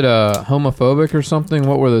 Was it homophobic or something?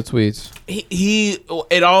 What were the tweets?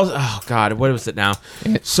 Oh God, what was it now?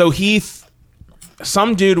 So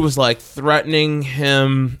some dude was like threatening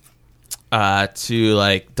him to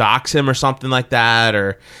like dox him or something like that,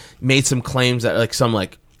 or made some claims that like some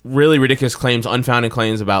like really ridiculous claims, unfounded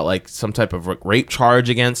claims about like some type of rape charge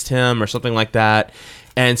against him or something like that.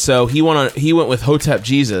 And so he went with Hotep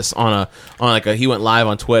Jesus he went live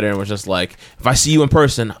on Twitter and was just like, if I see you in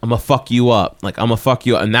person, I'm gonna fuck you up. Like I'm gonna fuck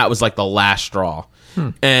you up. And that was like the last straw.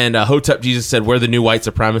 And Hotep Jesus said, we're the new white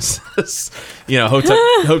supremacists.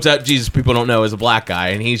 Hotep Jesus, people don't know, is a black guy,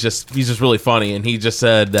 and he's just really funny. And he just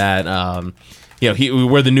said that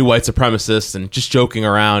we're the new white supremacists, and just joking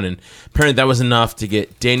around. And apparently that was enough to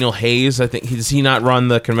get Daniel Hayes. I think does he not run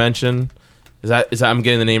the convention? Is that I'm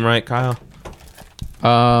getting the name right, Kyle?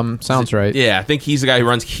 Sounds right. Yeah, I think he's the guy who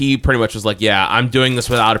runs. He pretty much was like, yeah, I'm doing this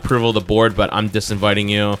without approval of the board, but I'm disinviting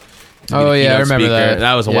you. Oh yeah, I remember that.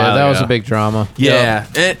 That was a while ago. That was a big drama. Yeah,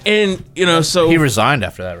 and so he resigned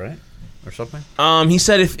after that, right, or something. He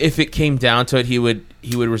said if it came down to it, he would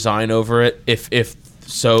resign over it if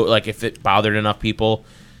it bothered enough people.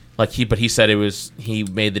 But he said he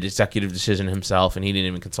made the executive decision himself, and he didn't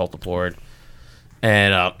even consult the board.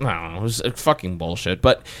 And I don't know, it was fucking bullshit.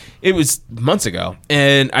 But it was months ago,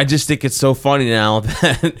 and I just think it's so funny now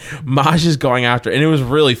that Maj is going after it. And it was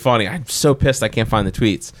really funny. I'm so pissed I can't find the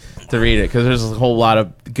tweets to read it, because there's a whole lot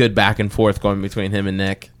of good back and forth going between him and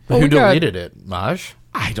Nick. Who deleted it? Maj?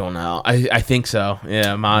 I don't know. I think so.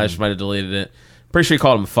 Yeah, Maj might have deleted it. Pretty sure he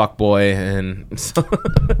called him a fuckboy, and so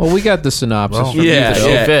well, we got the synopsis. From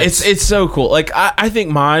it's so cool. Like I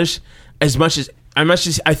think Maj, as much as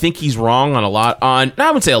I think he's wrong on a lot. I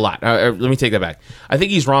wouldn't say a lot. Let me take that back. I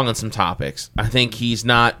think he's wrong on some topics. I think he's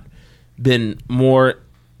not been more.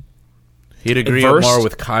 He'd agree more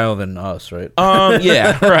with Kyle than us, right?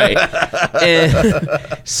 Yeah, right.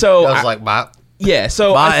 And so I was like, yeah.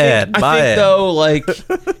 So I think though, like,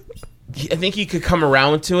 I think he could come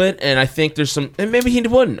around to it, and I think there's some, and maybe he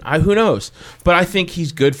wouldn't. Who knows? But I think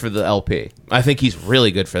he's good for the LP. I think he's really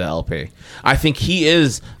good for the LP. I think he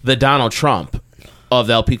is the Donald Trump of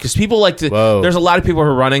the LP, because people like to. Whoa. There's a lot of people who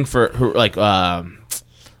are running for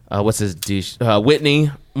what's his douche?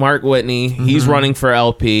 Mark Whitney. Mm-hmm. He's running for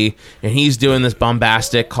LP, and he's doing this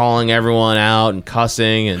bombastic, calling everyone out and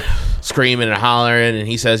cussing and screaming and hollering, and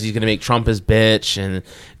he says he's going to make Trump his bitch. And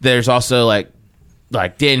there's also like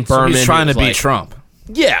Dan Berman. So he's trying to be Trump.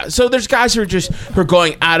 Yeah, so there's guys who are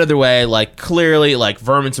going out of their way, like clearly, like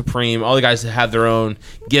Vermin Supreme, all the guys that have their own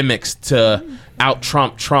gimmicks to out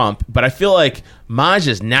Trump. But I feel like Maj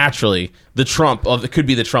is naturally the Trump could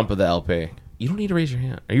be the Trump of the LP. You don't need to raise your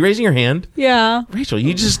hand. Are you raising your hand? Yeah. Rachel,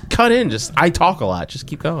 you just cut in. I talk a lot. Just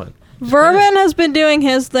keep going. Vermin has been doing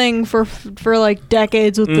his thing for like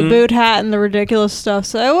decades with the boot hat and the ridiculous stuff.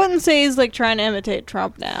 So I wouldn't say he's like trying to imitate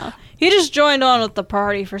Trump now. He just joined on with the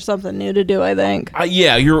party for something new to do, I think.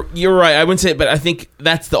 Yeah, you're right. I wouldn't say it, but I think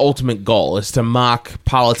that's the ultimate goal, is to mock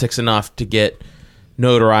politics enough to get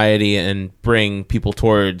notoriety and bring people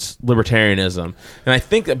towards libertarianism. And I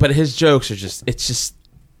think that, but his jokes are it's just,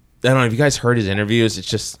 I don't know, have you guys heard his interviews?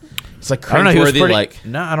 It's like cringeworthy.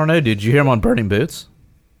 No, I don't know, dude. Did you hear him on Burning Boots?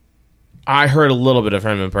 I heard a little bit of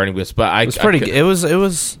him in Burning Boots, but it was pretty good. It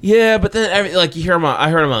was. Yeah, but then you hear him.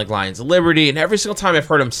 I heard him on like Lions of Liberty, and every single time I've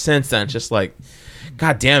heard him since then, it's just like,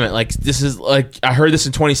 God damn it! Like this is like I heard this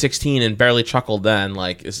in 2016 and barely chuckled then.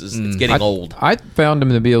 Like it's getting old. I found him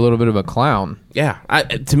to be a little bit of a clown. Yeah,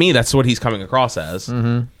 to me that's what he's coming across as.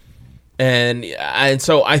 Mm-hmm. And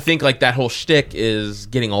so I think like that whole shtick is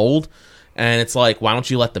getting old. And it's like, why don't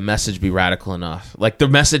you let the message be radical enough? Like the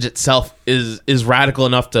message itself is radical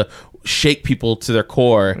enough to shake people to their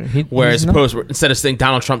core. Whereas instead of saying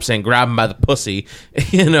Donald Trump saying grab him by the pussy,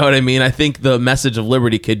 you know what I mean? I think the message of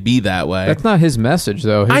liberty could be that way. That's not his message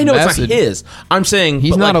though. I know it's not his. I'm saying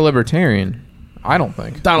he's not a libertarian. I don't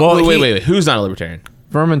think. Wait. Who's not a libertarian?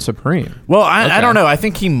 Vermin Supreme. Well, I don't know. I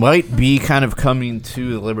think he might be kind of coming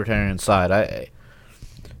to the libertarian side.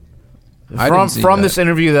 From this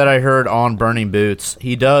interview that I heard on Burning Boots,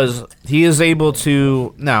 he is able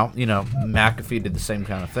to, now, you know, McAfee did the same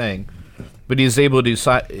kind of thing, but he is able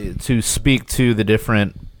to speak to the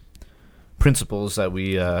different principles that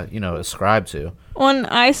we ascribe to. When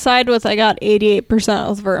I side with, I got 88%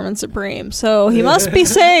 with Vermin Supreme, so he must be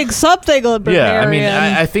saying something libertarian. Yeah, I mean,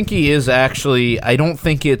 I think he is actually. I don't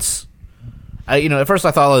think it's. At first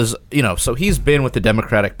I thought it was, so he's been with the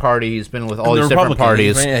Democratic Party, he's been with all these different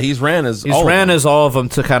parties. He's ran as all of them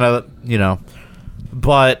to kind of,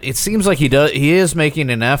 but it seems like he is making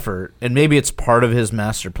an effort, and maybe it's part of his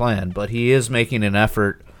master plan, but he is making an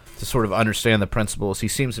effort to sort of understand the principles. He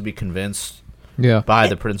seems to be convinced by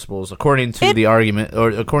the principles, according to the argument,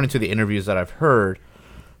 or according to the interviews that I've heard.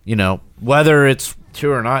 Whether it's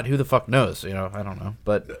true or not, who the fuck knows? I don't know.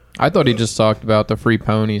 But I thought he just talked about the free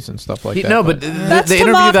ponies and stuff like that. No, but the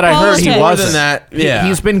interview that I heard, he More wasn't. than that. Yeah.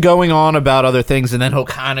 He's been going on about other things, and then he'll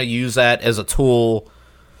kind of use that as a tool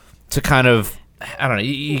to kind of, I don't know.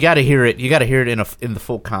 You got to hear it. You got to hear it in the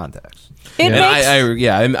full context. It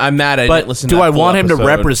makes, I'm mad I But didn't listen to do that I full want him to episode.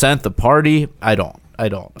 represent the party? I don't.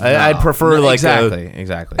 I'd prefer exactly.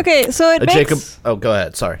 okay, so it a makes Jacob. Oh, go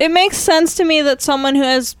ahead. Sorry. it makes sense to me that someone who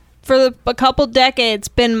has for a couple decades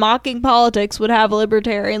been mocking politics would have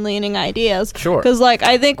libertarian leaning ideas. Sure. Because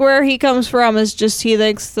I think where he comes from is just he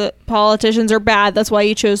thinks that politicians are bad. That's why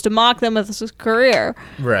he chose to mock them with his career.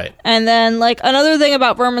 Right. And then another thing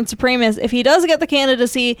about Vermin Supreme is if he does get the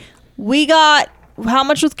candidacy, we got how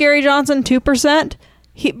much with Gary Johnson? 2%.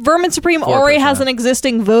 Vermin Supreme already has an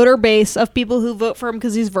existing voter base of people who vote for him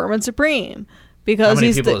because he's Vermin Supreme. Because How many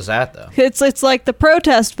he's people is that though? It's like the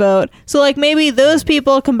protest vote. So maybe those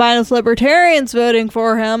people combined with libertarians voting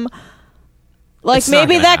for him, It's not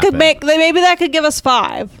maybe gonna that could happen. maybe that could give us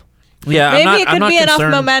 5. Yeah. Maybe it I'm could not be enough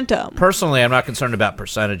concerned- momentum. Personally, I'm not concerned about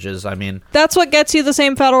percentages. I mean, That's what gets you the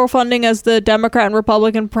same federal funding as the Democrat and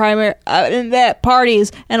Republican primary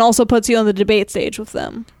parties, and also puts you on the debate stage with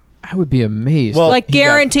them. I would be amazed. Well, Like he got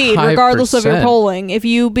guaranteed, regardless of your 5%. polling, if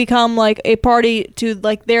you become a party to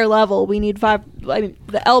their level, we need 5. I mean,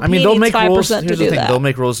 the LP they'll needs make 5% rules. to Here's do the thing: that. they'll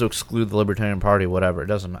make rules to exclude the Libertarian Party, whatever. It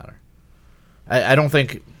doesn't matter. I don't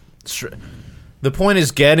think the point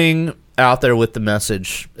is getting out there with the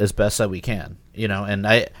message as best that we can. And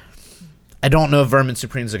I don't know if Vermin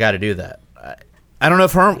Supreme's the guy to do that. I don't know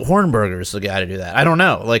if Hornberger's the guy to do that. I don't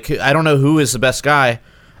know. I don't know who is the best guy.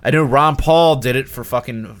 I know Ron Paul did it for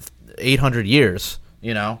fucking 800 years,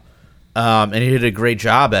 and he did a great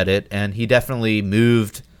job at it, and he definitely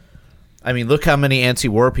moved. I mean, look how many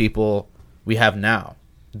anti-war people we have now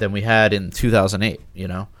than we had in 2008,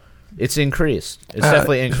 It's increased. It's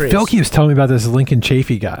definitely increased. Phil keeps telling me about this Lincoln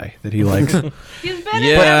Chafee guy that he likes. He's been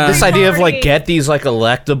Yeah. This idea of get these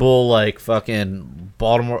electable fucking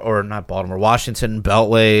Baltimore or not Baltimore, Washington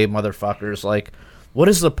Beltway motherfuckers. What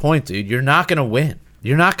is the point, dude? You're not gonna win.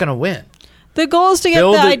 You're not gonna win. The goal is to get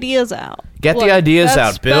Build the it- ideas out. Get Look, the ideas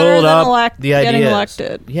that's out. better Build than up the ideas. getting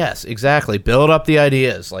elected. Yes, exactly. Build up the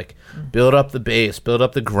ideas. Build up the base. Build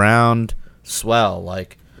up the ground swell.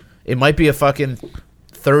 It might be a fucking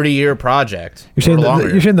 30-year project. You're saying, or longer.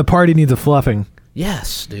 you're saying the party needs a fluffing.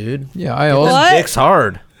 Yes, dude. Yeah, I also What? Dick's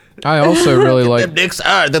hard. really Them like. dicks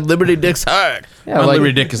hard. The Liberty Dick's hard. Yeah, My like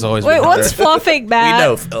Liberty Dick has always Wait, been what's fluffing We that?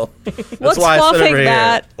 know, Phil. That's What's why I sit fluffing over here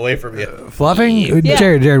that? away from you. Fluffing? Yeah.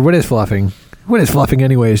 Jared, what is fluffing? What is fluffing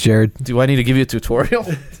anyways, Jared? Do I need to give you a tutorial?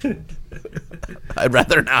 I'd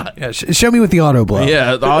rather not. Yeah, show me with the auto blow.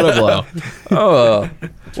 Yeah, the auto blow. Oh,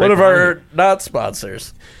 one of our not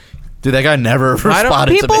sponsors. Dude, that guy never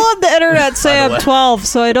responded to People me. on the internet say By the I'm way. 12,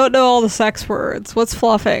 so I don't know all the sex words. What's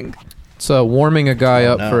fluffing? It's warming a guy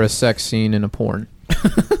Oh, up no. for a sex scene in a porn.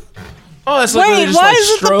 Oh, that's Wait, why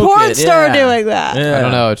isn't the porn star doing that? Yeah. I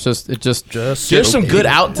don't know. It just There's some good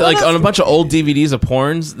on a bunch of old DVDs of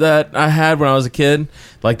porns that I had when I was a kid.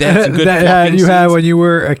 They had some good fucking you had scenes. when you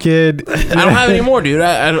were a kid. I don't have any more, dude.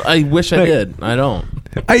 I wish I did. I don't.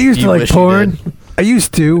 I used to You like wish you porn. did. I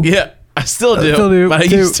used to. Yeah, I still do. still do, But I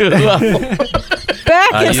too. used to as well.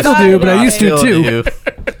 Back in still my do, but I day. used to too.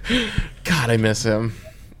 God, I miss him.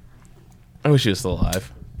 I wish he was still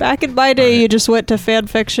alive. Back in my day, you just went to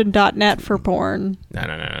fanfiction.net for porn.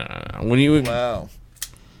 No. When you Wow.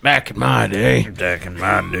 back in my day, Back in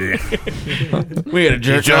my day. we had to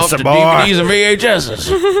jerk just off a to boy. DVDs and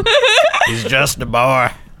VHSs. He's just a boy.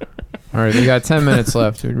 All right, we got 10 minutes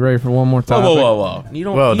left. We ready for one more topic? Whoa! You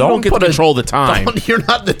don't. Whoa, you don't don't get to put a- control the time. You're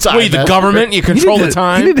not the time. Wait, the master. government? You control the You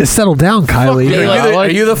time? need to settle down, Kylie. Are you, Yeah, the, I like-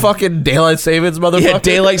 are you the fucking daylight savings motherfucker? Yeah,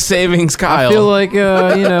 daylight savings, Kyle. I feel like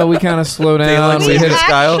we kind of slow down. Daylight We We savings. hit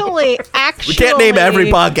Kyle. actually, We can't name every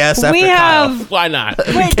podcast after we Kyle. have. Why not?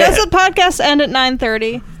 Wait, does the podcast end at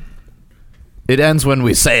 9:30? It ends when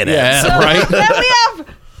we say it Yeah. ends. Right. Then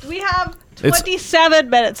we have It's 27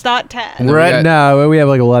 minutes, not 10. We're at, No, we have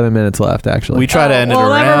like 11 minutes left, actually. we try to end it well,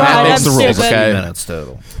 never around mind, That makes I'm the rules, stupid. okay? minutes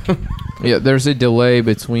total. Yeah, there's a delay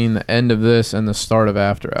between the end of this and the start of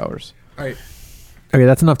After Hours. Okay,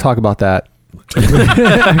 that's enough talk about that.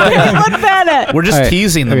 Caitlin Bennett. We're just All right,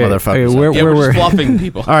 teasing the okay, motherfuckers. okay, Yeah, we're just we're fluffing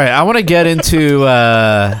people. All right, I want to get into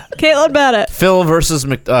Caitlin Bennett. Phil versus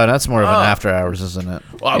that's more of an after hours, isn't it?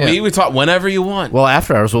 Well, Yeah. we talk whenever you want. Well,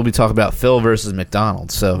 after hours, we'll be talking about Phil versus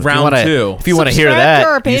McDonald's. So if Round you wanna, two. if you want to hear Subscribe to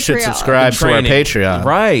our that, you should Patreon. subscribe to our Training. Patreon.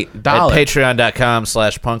 Right. At Dollar.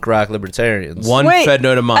 patreon.com/punkrocklibertarians. One Wait, Fed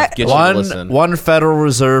note a month gets you to listen One Federal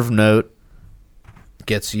Reserve note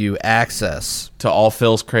gets you access to all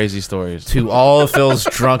Phil's crazy stories. to all of Phil's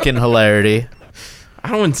drunken hilarity.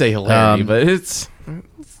 I wouldn't say hilarity, Um, but it's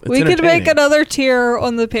We could make entertaining. another tier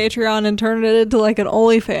on the Patreon and turn it into like an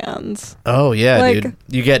OnlyFans. Oh yeah, Like- dude.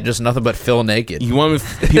 You get just nothing but Phil naked. You want me?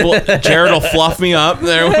 People, Jared will fluff me up.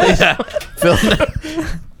 There, Phil.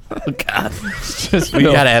 Oh God, we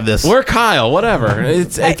gotta have this. we're Kyle. Whatever.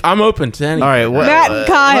 I'm open to anything. All right, what, Matt and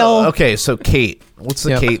Kyle. Okay, so Kate, what's the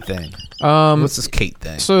Yep. Kate thing? What's this Kate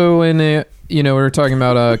thing? So in the, we were talking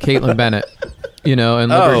about Caitlin Bennett, and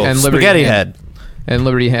Liberty Spaghetti Head, and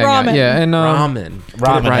Liberty Hangout. Ramen. Yeah, and Ramen.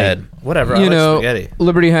 Ramen Right. Head, whatever. I you like know, spaghetti.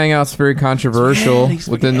 Liberty Hangout's very controversial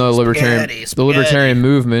within the spaghetti. the libertarian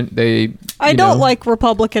movement. They I you don't know, like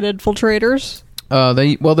Republican infiltrators.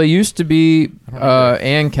 they used to be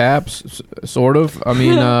ANCAPs, sort of. I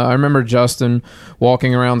mean, I remember Justin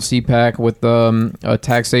walking around CPAC with a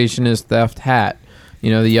taxation is theft hat.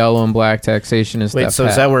 The yellow and black taxation is Wait, theft so hat.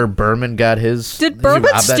 is that where Berman got his? Did he Bourbon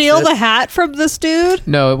robbed that steal shit? the hat from this dude?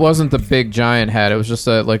 No, it wasn't the big giant hat. It was just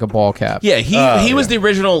like a ball cap. Yeah, he was the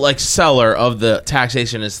original seller of the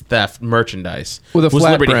taxation is theft merchandise. With a was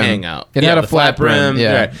flat Liberty brim. Hangout. It had a the flat brim,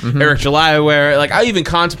 yeah. Right. Mhm. Eric July wear. I even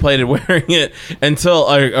contemplated wearing it until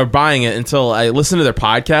or buying it until I listened to their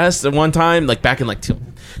podcast at one time, back in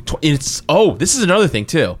this is another thing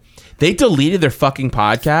too. They deleted their fucking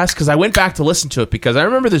podcast because I went back to listen to it because I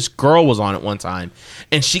remember this girl was on it one time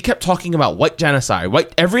and she kept talking about white genocide.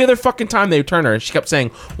 Every other fucking time they would turn her, she kept saying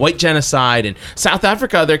white genocide and South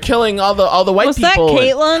Africa, they're killing all the white Was that people.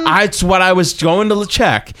 Caitlyn? It's what I was going to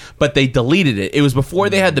check, but they deleted it. It was before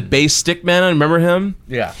they had the bass stick man. Remember him?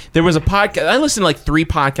 Yeah. There was a podcast. I listened to 3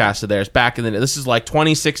 podcasts of theirs back in the day. This is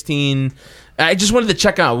 2016. I just wanted to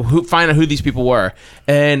check out find out who these people were,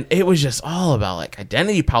 and it was just all about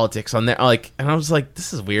identity politics on there. And I was like,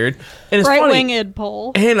 this is weird. And it's Right funny. wing id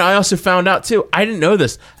poll. And I also found out too. I didn't know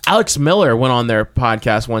this. Alex Miller went on their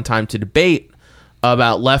podcast one time to debate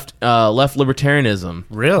about left libertarianism.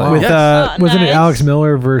 Really? With Yes. wasn't it Nice. Alex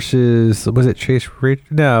Miller versus was it Chase Rachel?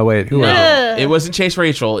 No, wait, who was it? Ugh. It wasn't Chase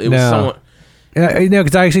Rachel. It was No. someone. No,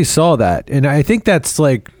 because I actually saw that, and I think that's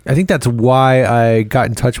why I got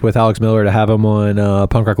in touch with Alex Miller to have him on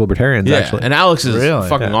Punk Rock Libertarians. Yeah, Actually, and Alex is Really?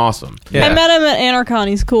 fucking Yeah. awesome. Yeah. I met him at Anarchon.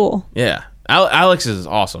 He's cool. Yeah. Alex is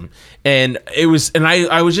awesome, and it was, and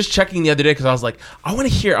I was just checking the other day because I was like, I want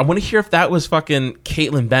to hear if that was fucking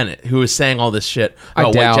Caitlin Bennett who was saying all this shit I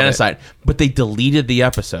about white doubt it. genocide, but they deleted the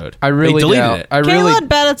episode. I really they deleted doubt. it. I really Caitlin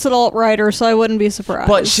Bennett's an alt-writer, so I wouldn't be surprised.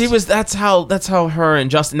 But she was. That's how her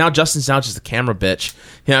and Justin. Now Justin's just a camera bitch.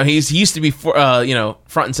 He used to be front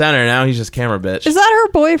and center. Now he's just camera bitch. Is that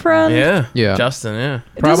her boyfriend? Yeah. Yeah. Justin. Yeah.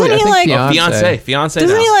 probably Doesn't he, I think Fiance.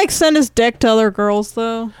 Doesn't now. he send his dick to other girls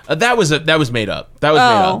though? That was made up. That was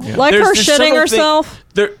Oh, made up. like There's her this shitting subtle herself?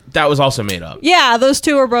 That was also made up. Yeah, those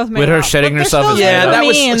two are both made With her up. shitting But they're herself still is Yeah, made up. that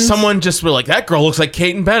was memes. someone just were like, that girl looks like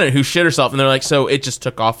Caitlin Bennett who shit herself, and they're like, so it just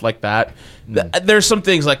took off like that. There's some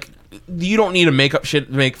things you don't need to make up shit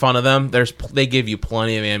to make fun of them. They give you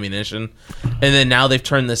plenty of ammunition, and then now they've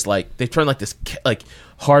turned this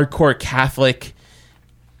hardcore Catholic,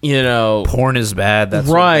 Porn is bad. That's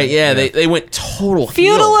right? what- Yeah, they went total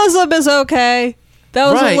heel. Feudalism is okay. That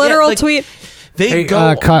was Right, a yeah, literal tweet. They Hey,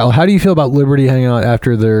 go. Kyle, how do you feel about Liberty Hangout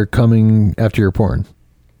after they're coming after your porn?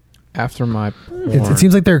 after my It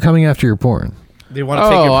seems like they're coming after your porn. They want to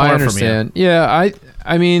take your porn I from you. understand. Yeah,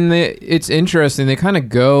 I mean, it's interesting. They kind of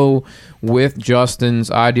go with Justin's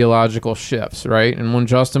ideological shifts, right? And when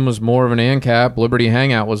Justin was more of an ANCAP, Liberty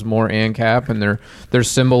Hangout was more ANCAP, and their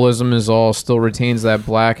symbolism is all still retains that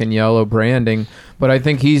black and yellow branding. But I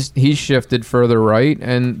think he's shifted further right,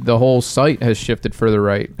 and the whole site has shifted further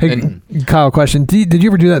right. Hey, And Kyle, question: did you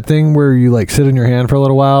ever do that thing where you sit on your hand for a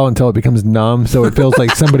little while until it becomes numb, so it feels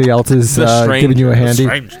like somebody else is giving you a handy?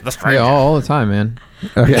 yeah, all the time, man.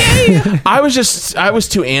 Okay. I was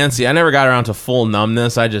too antsy. I never got around to full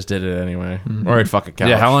numbness. I just did it anyway, or I'd fucking couch.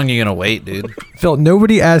 Yeah, how long are you gonna wait, dude? Phil,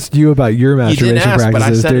 nobody asked you about your You masturbation didn't ask, but I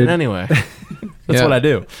practices, said dude. it anyway. That's Yeah. what I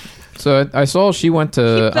do. So I saw she went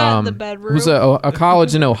to Keep that in the bedroom. was a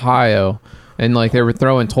college in Ohio, and like they were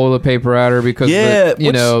throwing toilet paper at her because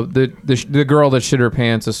the girl that shit her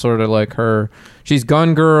pants is sort of like her. She's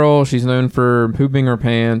gun girl. She's known for pooping her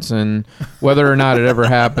pants, and whether or not it ever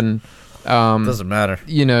happened. Doesn't matter.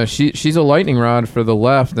 You know, she's a lightning rod for the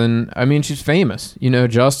left, and I mean, she's famous. You know,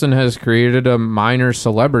 Justin has created a minor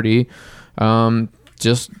celebrity.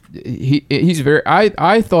 He's very.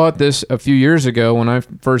 I thought this a few years ago when I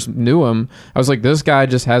first knew him. I was like, this guy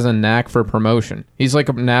just has a knack for promotion. He's like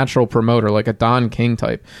a natural promoter, like a Don King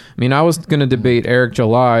type. I mean, I was gonna debate Eric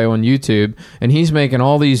July on YouTube, and he's making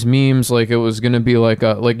all these memes like it was gonna be like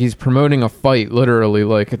he's promoting a fight, literally,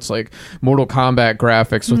 like it's like Mortal Kombat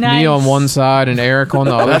graphics with me on one side and Eric on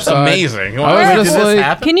the other That's side. amazing. I was just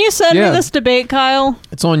like, Can you send me this debate, Kyle?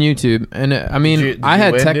 it's on YouTube, and I mean, Did I you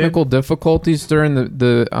had win, technical difficulties during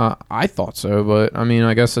the. I thought so, but I mean,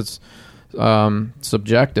 I guess it's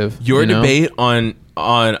subjective. Your you know? debate on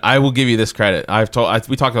I will give you this credit. We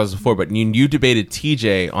talked about this before, but you debated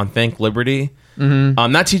TJ on Thank Liberty.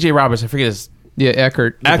 Mm-hmm. Not TJ Roberts. I forget his. Yeah,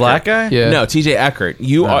 Eckert. The black guy? Yeah. No, TJ Eckert.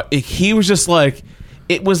 He was just like.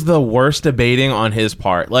 It was the worst debating on his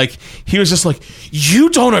part. Like, he was just like, you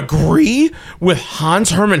don't agree with Hans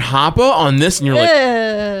Hermann Hoppe on this? And you're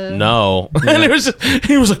like, no. And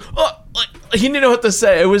he was like, oh, like, he didn't know what to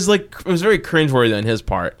say. It was very cringeworthy on his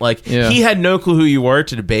part. Like, he had no clue who you were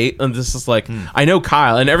to debate. And this is like, I know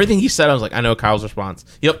Kyle. And everything he said, I was like, I know Kyle's response.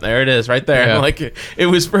 Yep, there it is, right there. Yeah. Like, it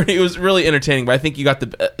was really entertaining. But I think you got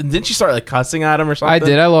didn't you start like cussing at him or something? I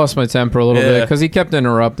did. I lost my temper a little bit because he kept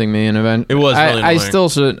interrupting me. And it was really I annoying. still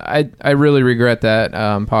should. I really regret that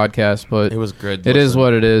podcast, but It was good. It is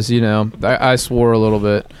what it is. You know, I swore a little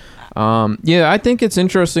bit. Yeah, I think it's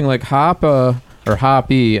interesting. Like Hoppe. Or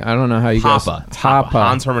Hoppe, I don't know how you guys... Hoppe.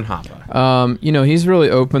 Hans Hermann Hoppe. You know, he's really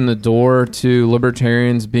opened the door to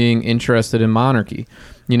libertarians being interested in monarchy.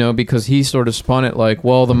 You know, because he sort of spun it like,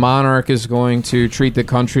 well, the monarch is going to treat the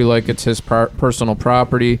country like it's his personal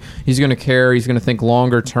property. He's going to care. He's going to think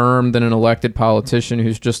longer term than an elected politician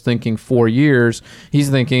who's just thinking 4 years. He's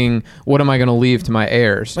thinking, what am I going to leave to my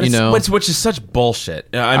heirs? But which is such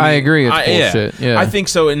bullshit. I agree. It's bullshit. Yeah. I think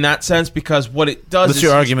so in that sense because what it does What's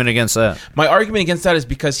your argument against that? My argument against that is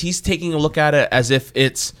because he's taking a look at it as if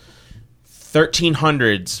it's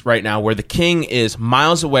 1300s right now where the king is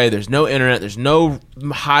miles away. There's no internet, there's no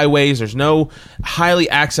highways, there's no highly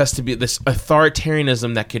access to be this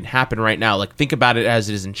authoritarianism that can happen right now. Like, think about it as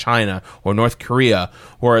it is in China or North Korea,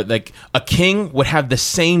 or like a king would have the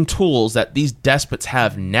same tools that these despots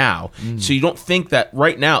have now. So you don't think that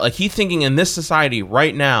right now, like he's thinking in this society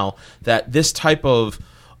right now that this type of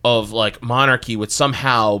like monarchy would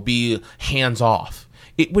somehow be hands off.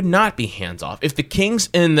 It would not be hands off. If the kings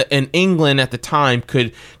in England at the time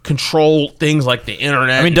could control things like the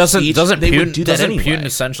internet, I mean, doesn't Putin Putin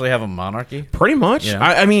essentially have a monarchy? Pretty much. Yeah.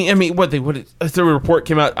 I mean, what the report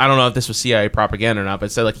came out. I don't know if this was CIA propaganda or not, but it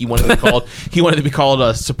said like he wanted to be called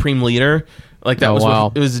a supreme leader. Like that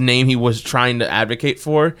it was the name he was trying to advocate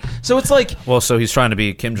for. So it's like, well, so he's trying to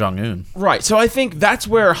be Kim Jong-un, right? So I think that's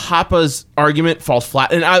where Hoppe's argument falls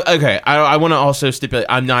flat. And I want to also stipulate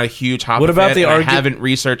I'm not a huge Hoppe. What about fan, the argument? I haven't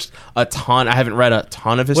researched a ton. I haven't read a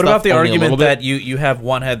ton of his stuff. What about the only argument that you have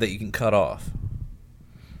one head that you can cut off?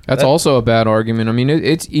 That's also a bad argument. I mean,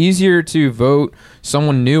 it's easier to vote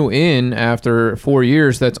someone new in after 4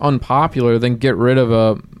 years that's unpopular than get rid of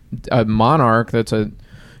a monarch that's a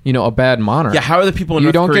bad monarch. Yeah, how are the people in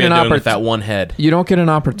North Korea doing with that one head? You don't get an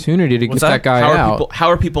opportunity to get that guy out. How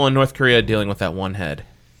are people in North Korea dealing with that one head?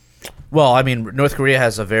 Well, I mean, North Korea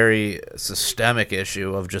has a very systemic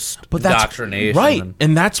issue of just indoctrination. Right,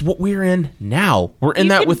 and that's what we're in now. We're in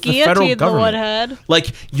that with the federal government.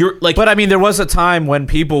 But I mean, there was a time when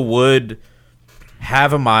people would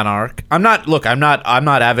have a monarch. I'm not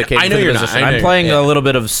advocating for the position. I'm playing a little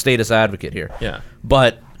bit of status advocate here. Yeah.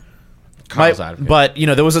 But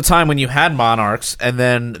there was a time when you had monarchs, and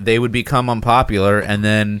then they would become unpopular, and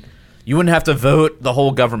then you wouldn't have to vote the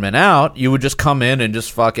whole government out. You would just come in and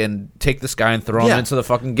just fucking take this guy and throw him into the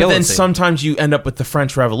fucking guillotine. But then sometimes you end up with the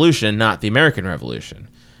French Revolution, not the American Revolution.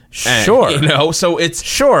 Sure. So it's...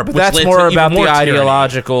 Sure, but that's more about the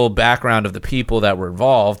ideological background of the people that were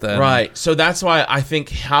involved. Right. So that's why I think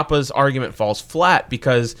Hoppe's argument falls flat,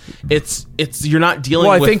 because it's you're not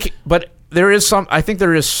dealing with... there's something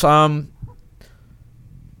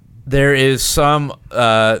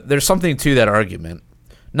to that argument.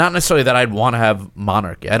 Not necessarily that I'd want to have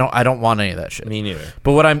monarchy. I don't want any of that shit. Me neither.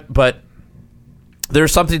 But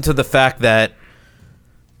there's something to the fact that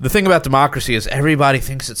the thing about democracy is everybody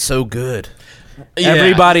thinks it's so good. Yeah,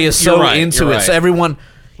 everybody is so into it. Right. So everyone,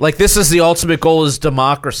 Like, this is the ultimate goal is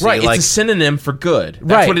democracy. Right, like, it's a synonym for good.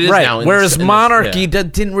 That's what it is now. Whereas monarchy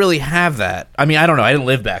didn't really have that. I mean, I don't know. I didn't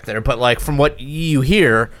live back there, but like from what you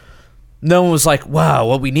hear, no one was like, wow,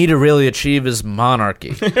 what we need to really achieve is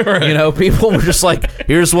monarchy. Right. You know, people were just like,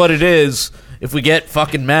 here's what it is. If we get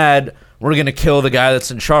fucking mad, we're going to kill the guy that's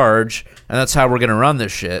in charge, and that's how we're going to run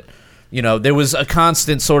this shit. You know, there was a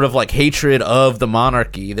constant sort of like hatred of the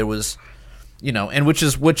monarchy. There was... You know, and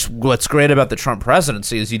what's great about the Trump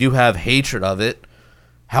presidency is you do have hatred of it.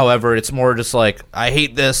 However, it's more just like, I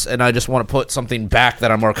hate this, and I just want to put something back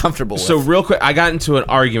that I'm more comfortable with. So real quick, I got into an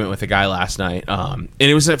argument with a guy last night, and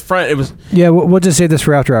it was at front. It was we'll just say this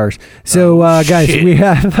for after hours. So, guys, we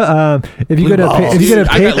have if you go to I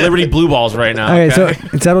got Liberty blue balls right now. Okay, so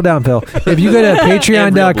settle down, Phil. If you go to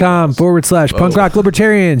patreon.com/punk rock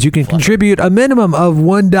libertarians, you can contribute a minimum of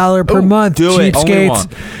 $1 per month,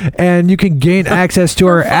 cheapskates, and you can gain access to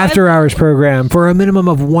our after hours program for a minimum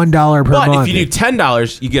of $1 per month. But if you do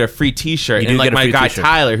 $10, you get a free T-shirt, and like my guy t-shirt.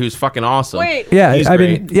 Tyler, who's fucking awesome. Wait, yeah, I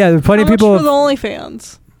mean, yeah, plenty of people. How much for the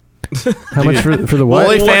OnlyFans? How much for the what?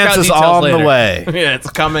 OnlyFans is on the way. Yeah,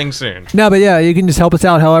 it's coming soon. No, but yeah, you can just help us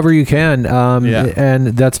out however you can, and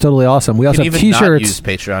that's totally awesome. We also you have can even T-shirts. not use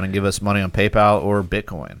Patreon and give us money on PayPal or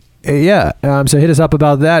Bitcoin. Yeah, so hit us up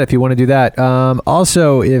about that if you want to do that.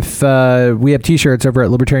 Also, if we have T-shirts over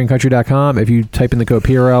at libertariancountry.com, if you type in the code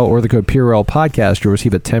PRL or the code PRL podcast, you'll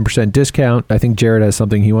receive a 10% discount. I think Jared has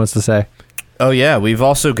something he wants to say. Oh yeah, we've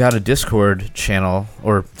also got a Discord channel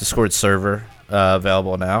or Discord server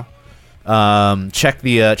available now. Check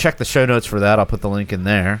the show notes for that. I'll put the link in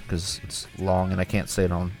there because it's long and I can't say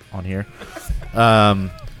it on here.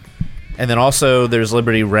 And then also there's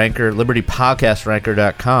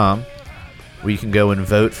libertypodcastranker.com where you can go and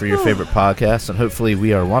vote for your favorite podcasts, and hopefully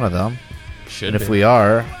we are one of them. And if we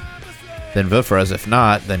are, then vote for us. If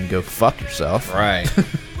not, then go fuck yourself. Right.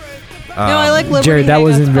 I like Liberty Jared, that Hangouts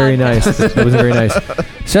wasn't very podcast. nice. That wasn't very nice.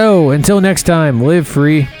 So until next time, live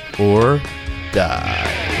free Or die.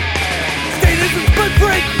 Statism split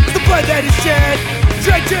break is the blood that is shed.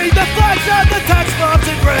 Drenching the flags of the tax bombs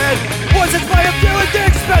in red. Poisons by a few at the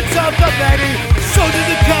expense of the many. Sold to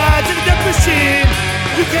the gods in a death machine.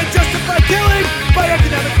 You can't justify killing by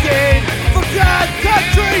economic gain. For God,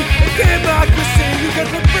 country, and democracy. You can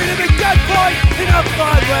put freedom in gunpoint in a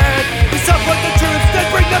foreign land. You support the troops, then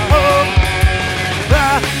bring them home.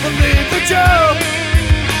 I believe that you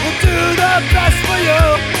will do the best for you.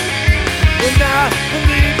 And I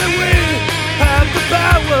believe that we have the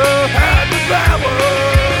power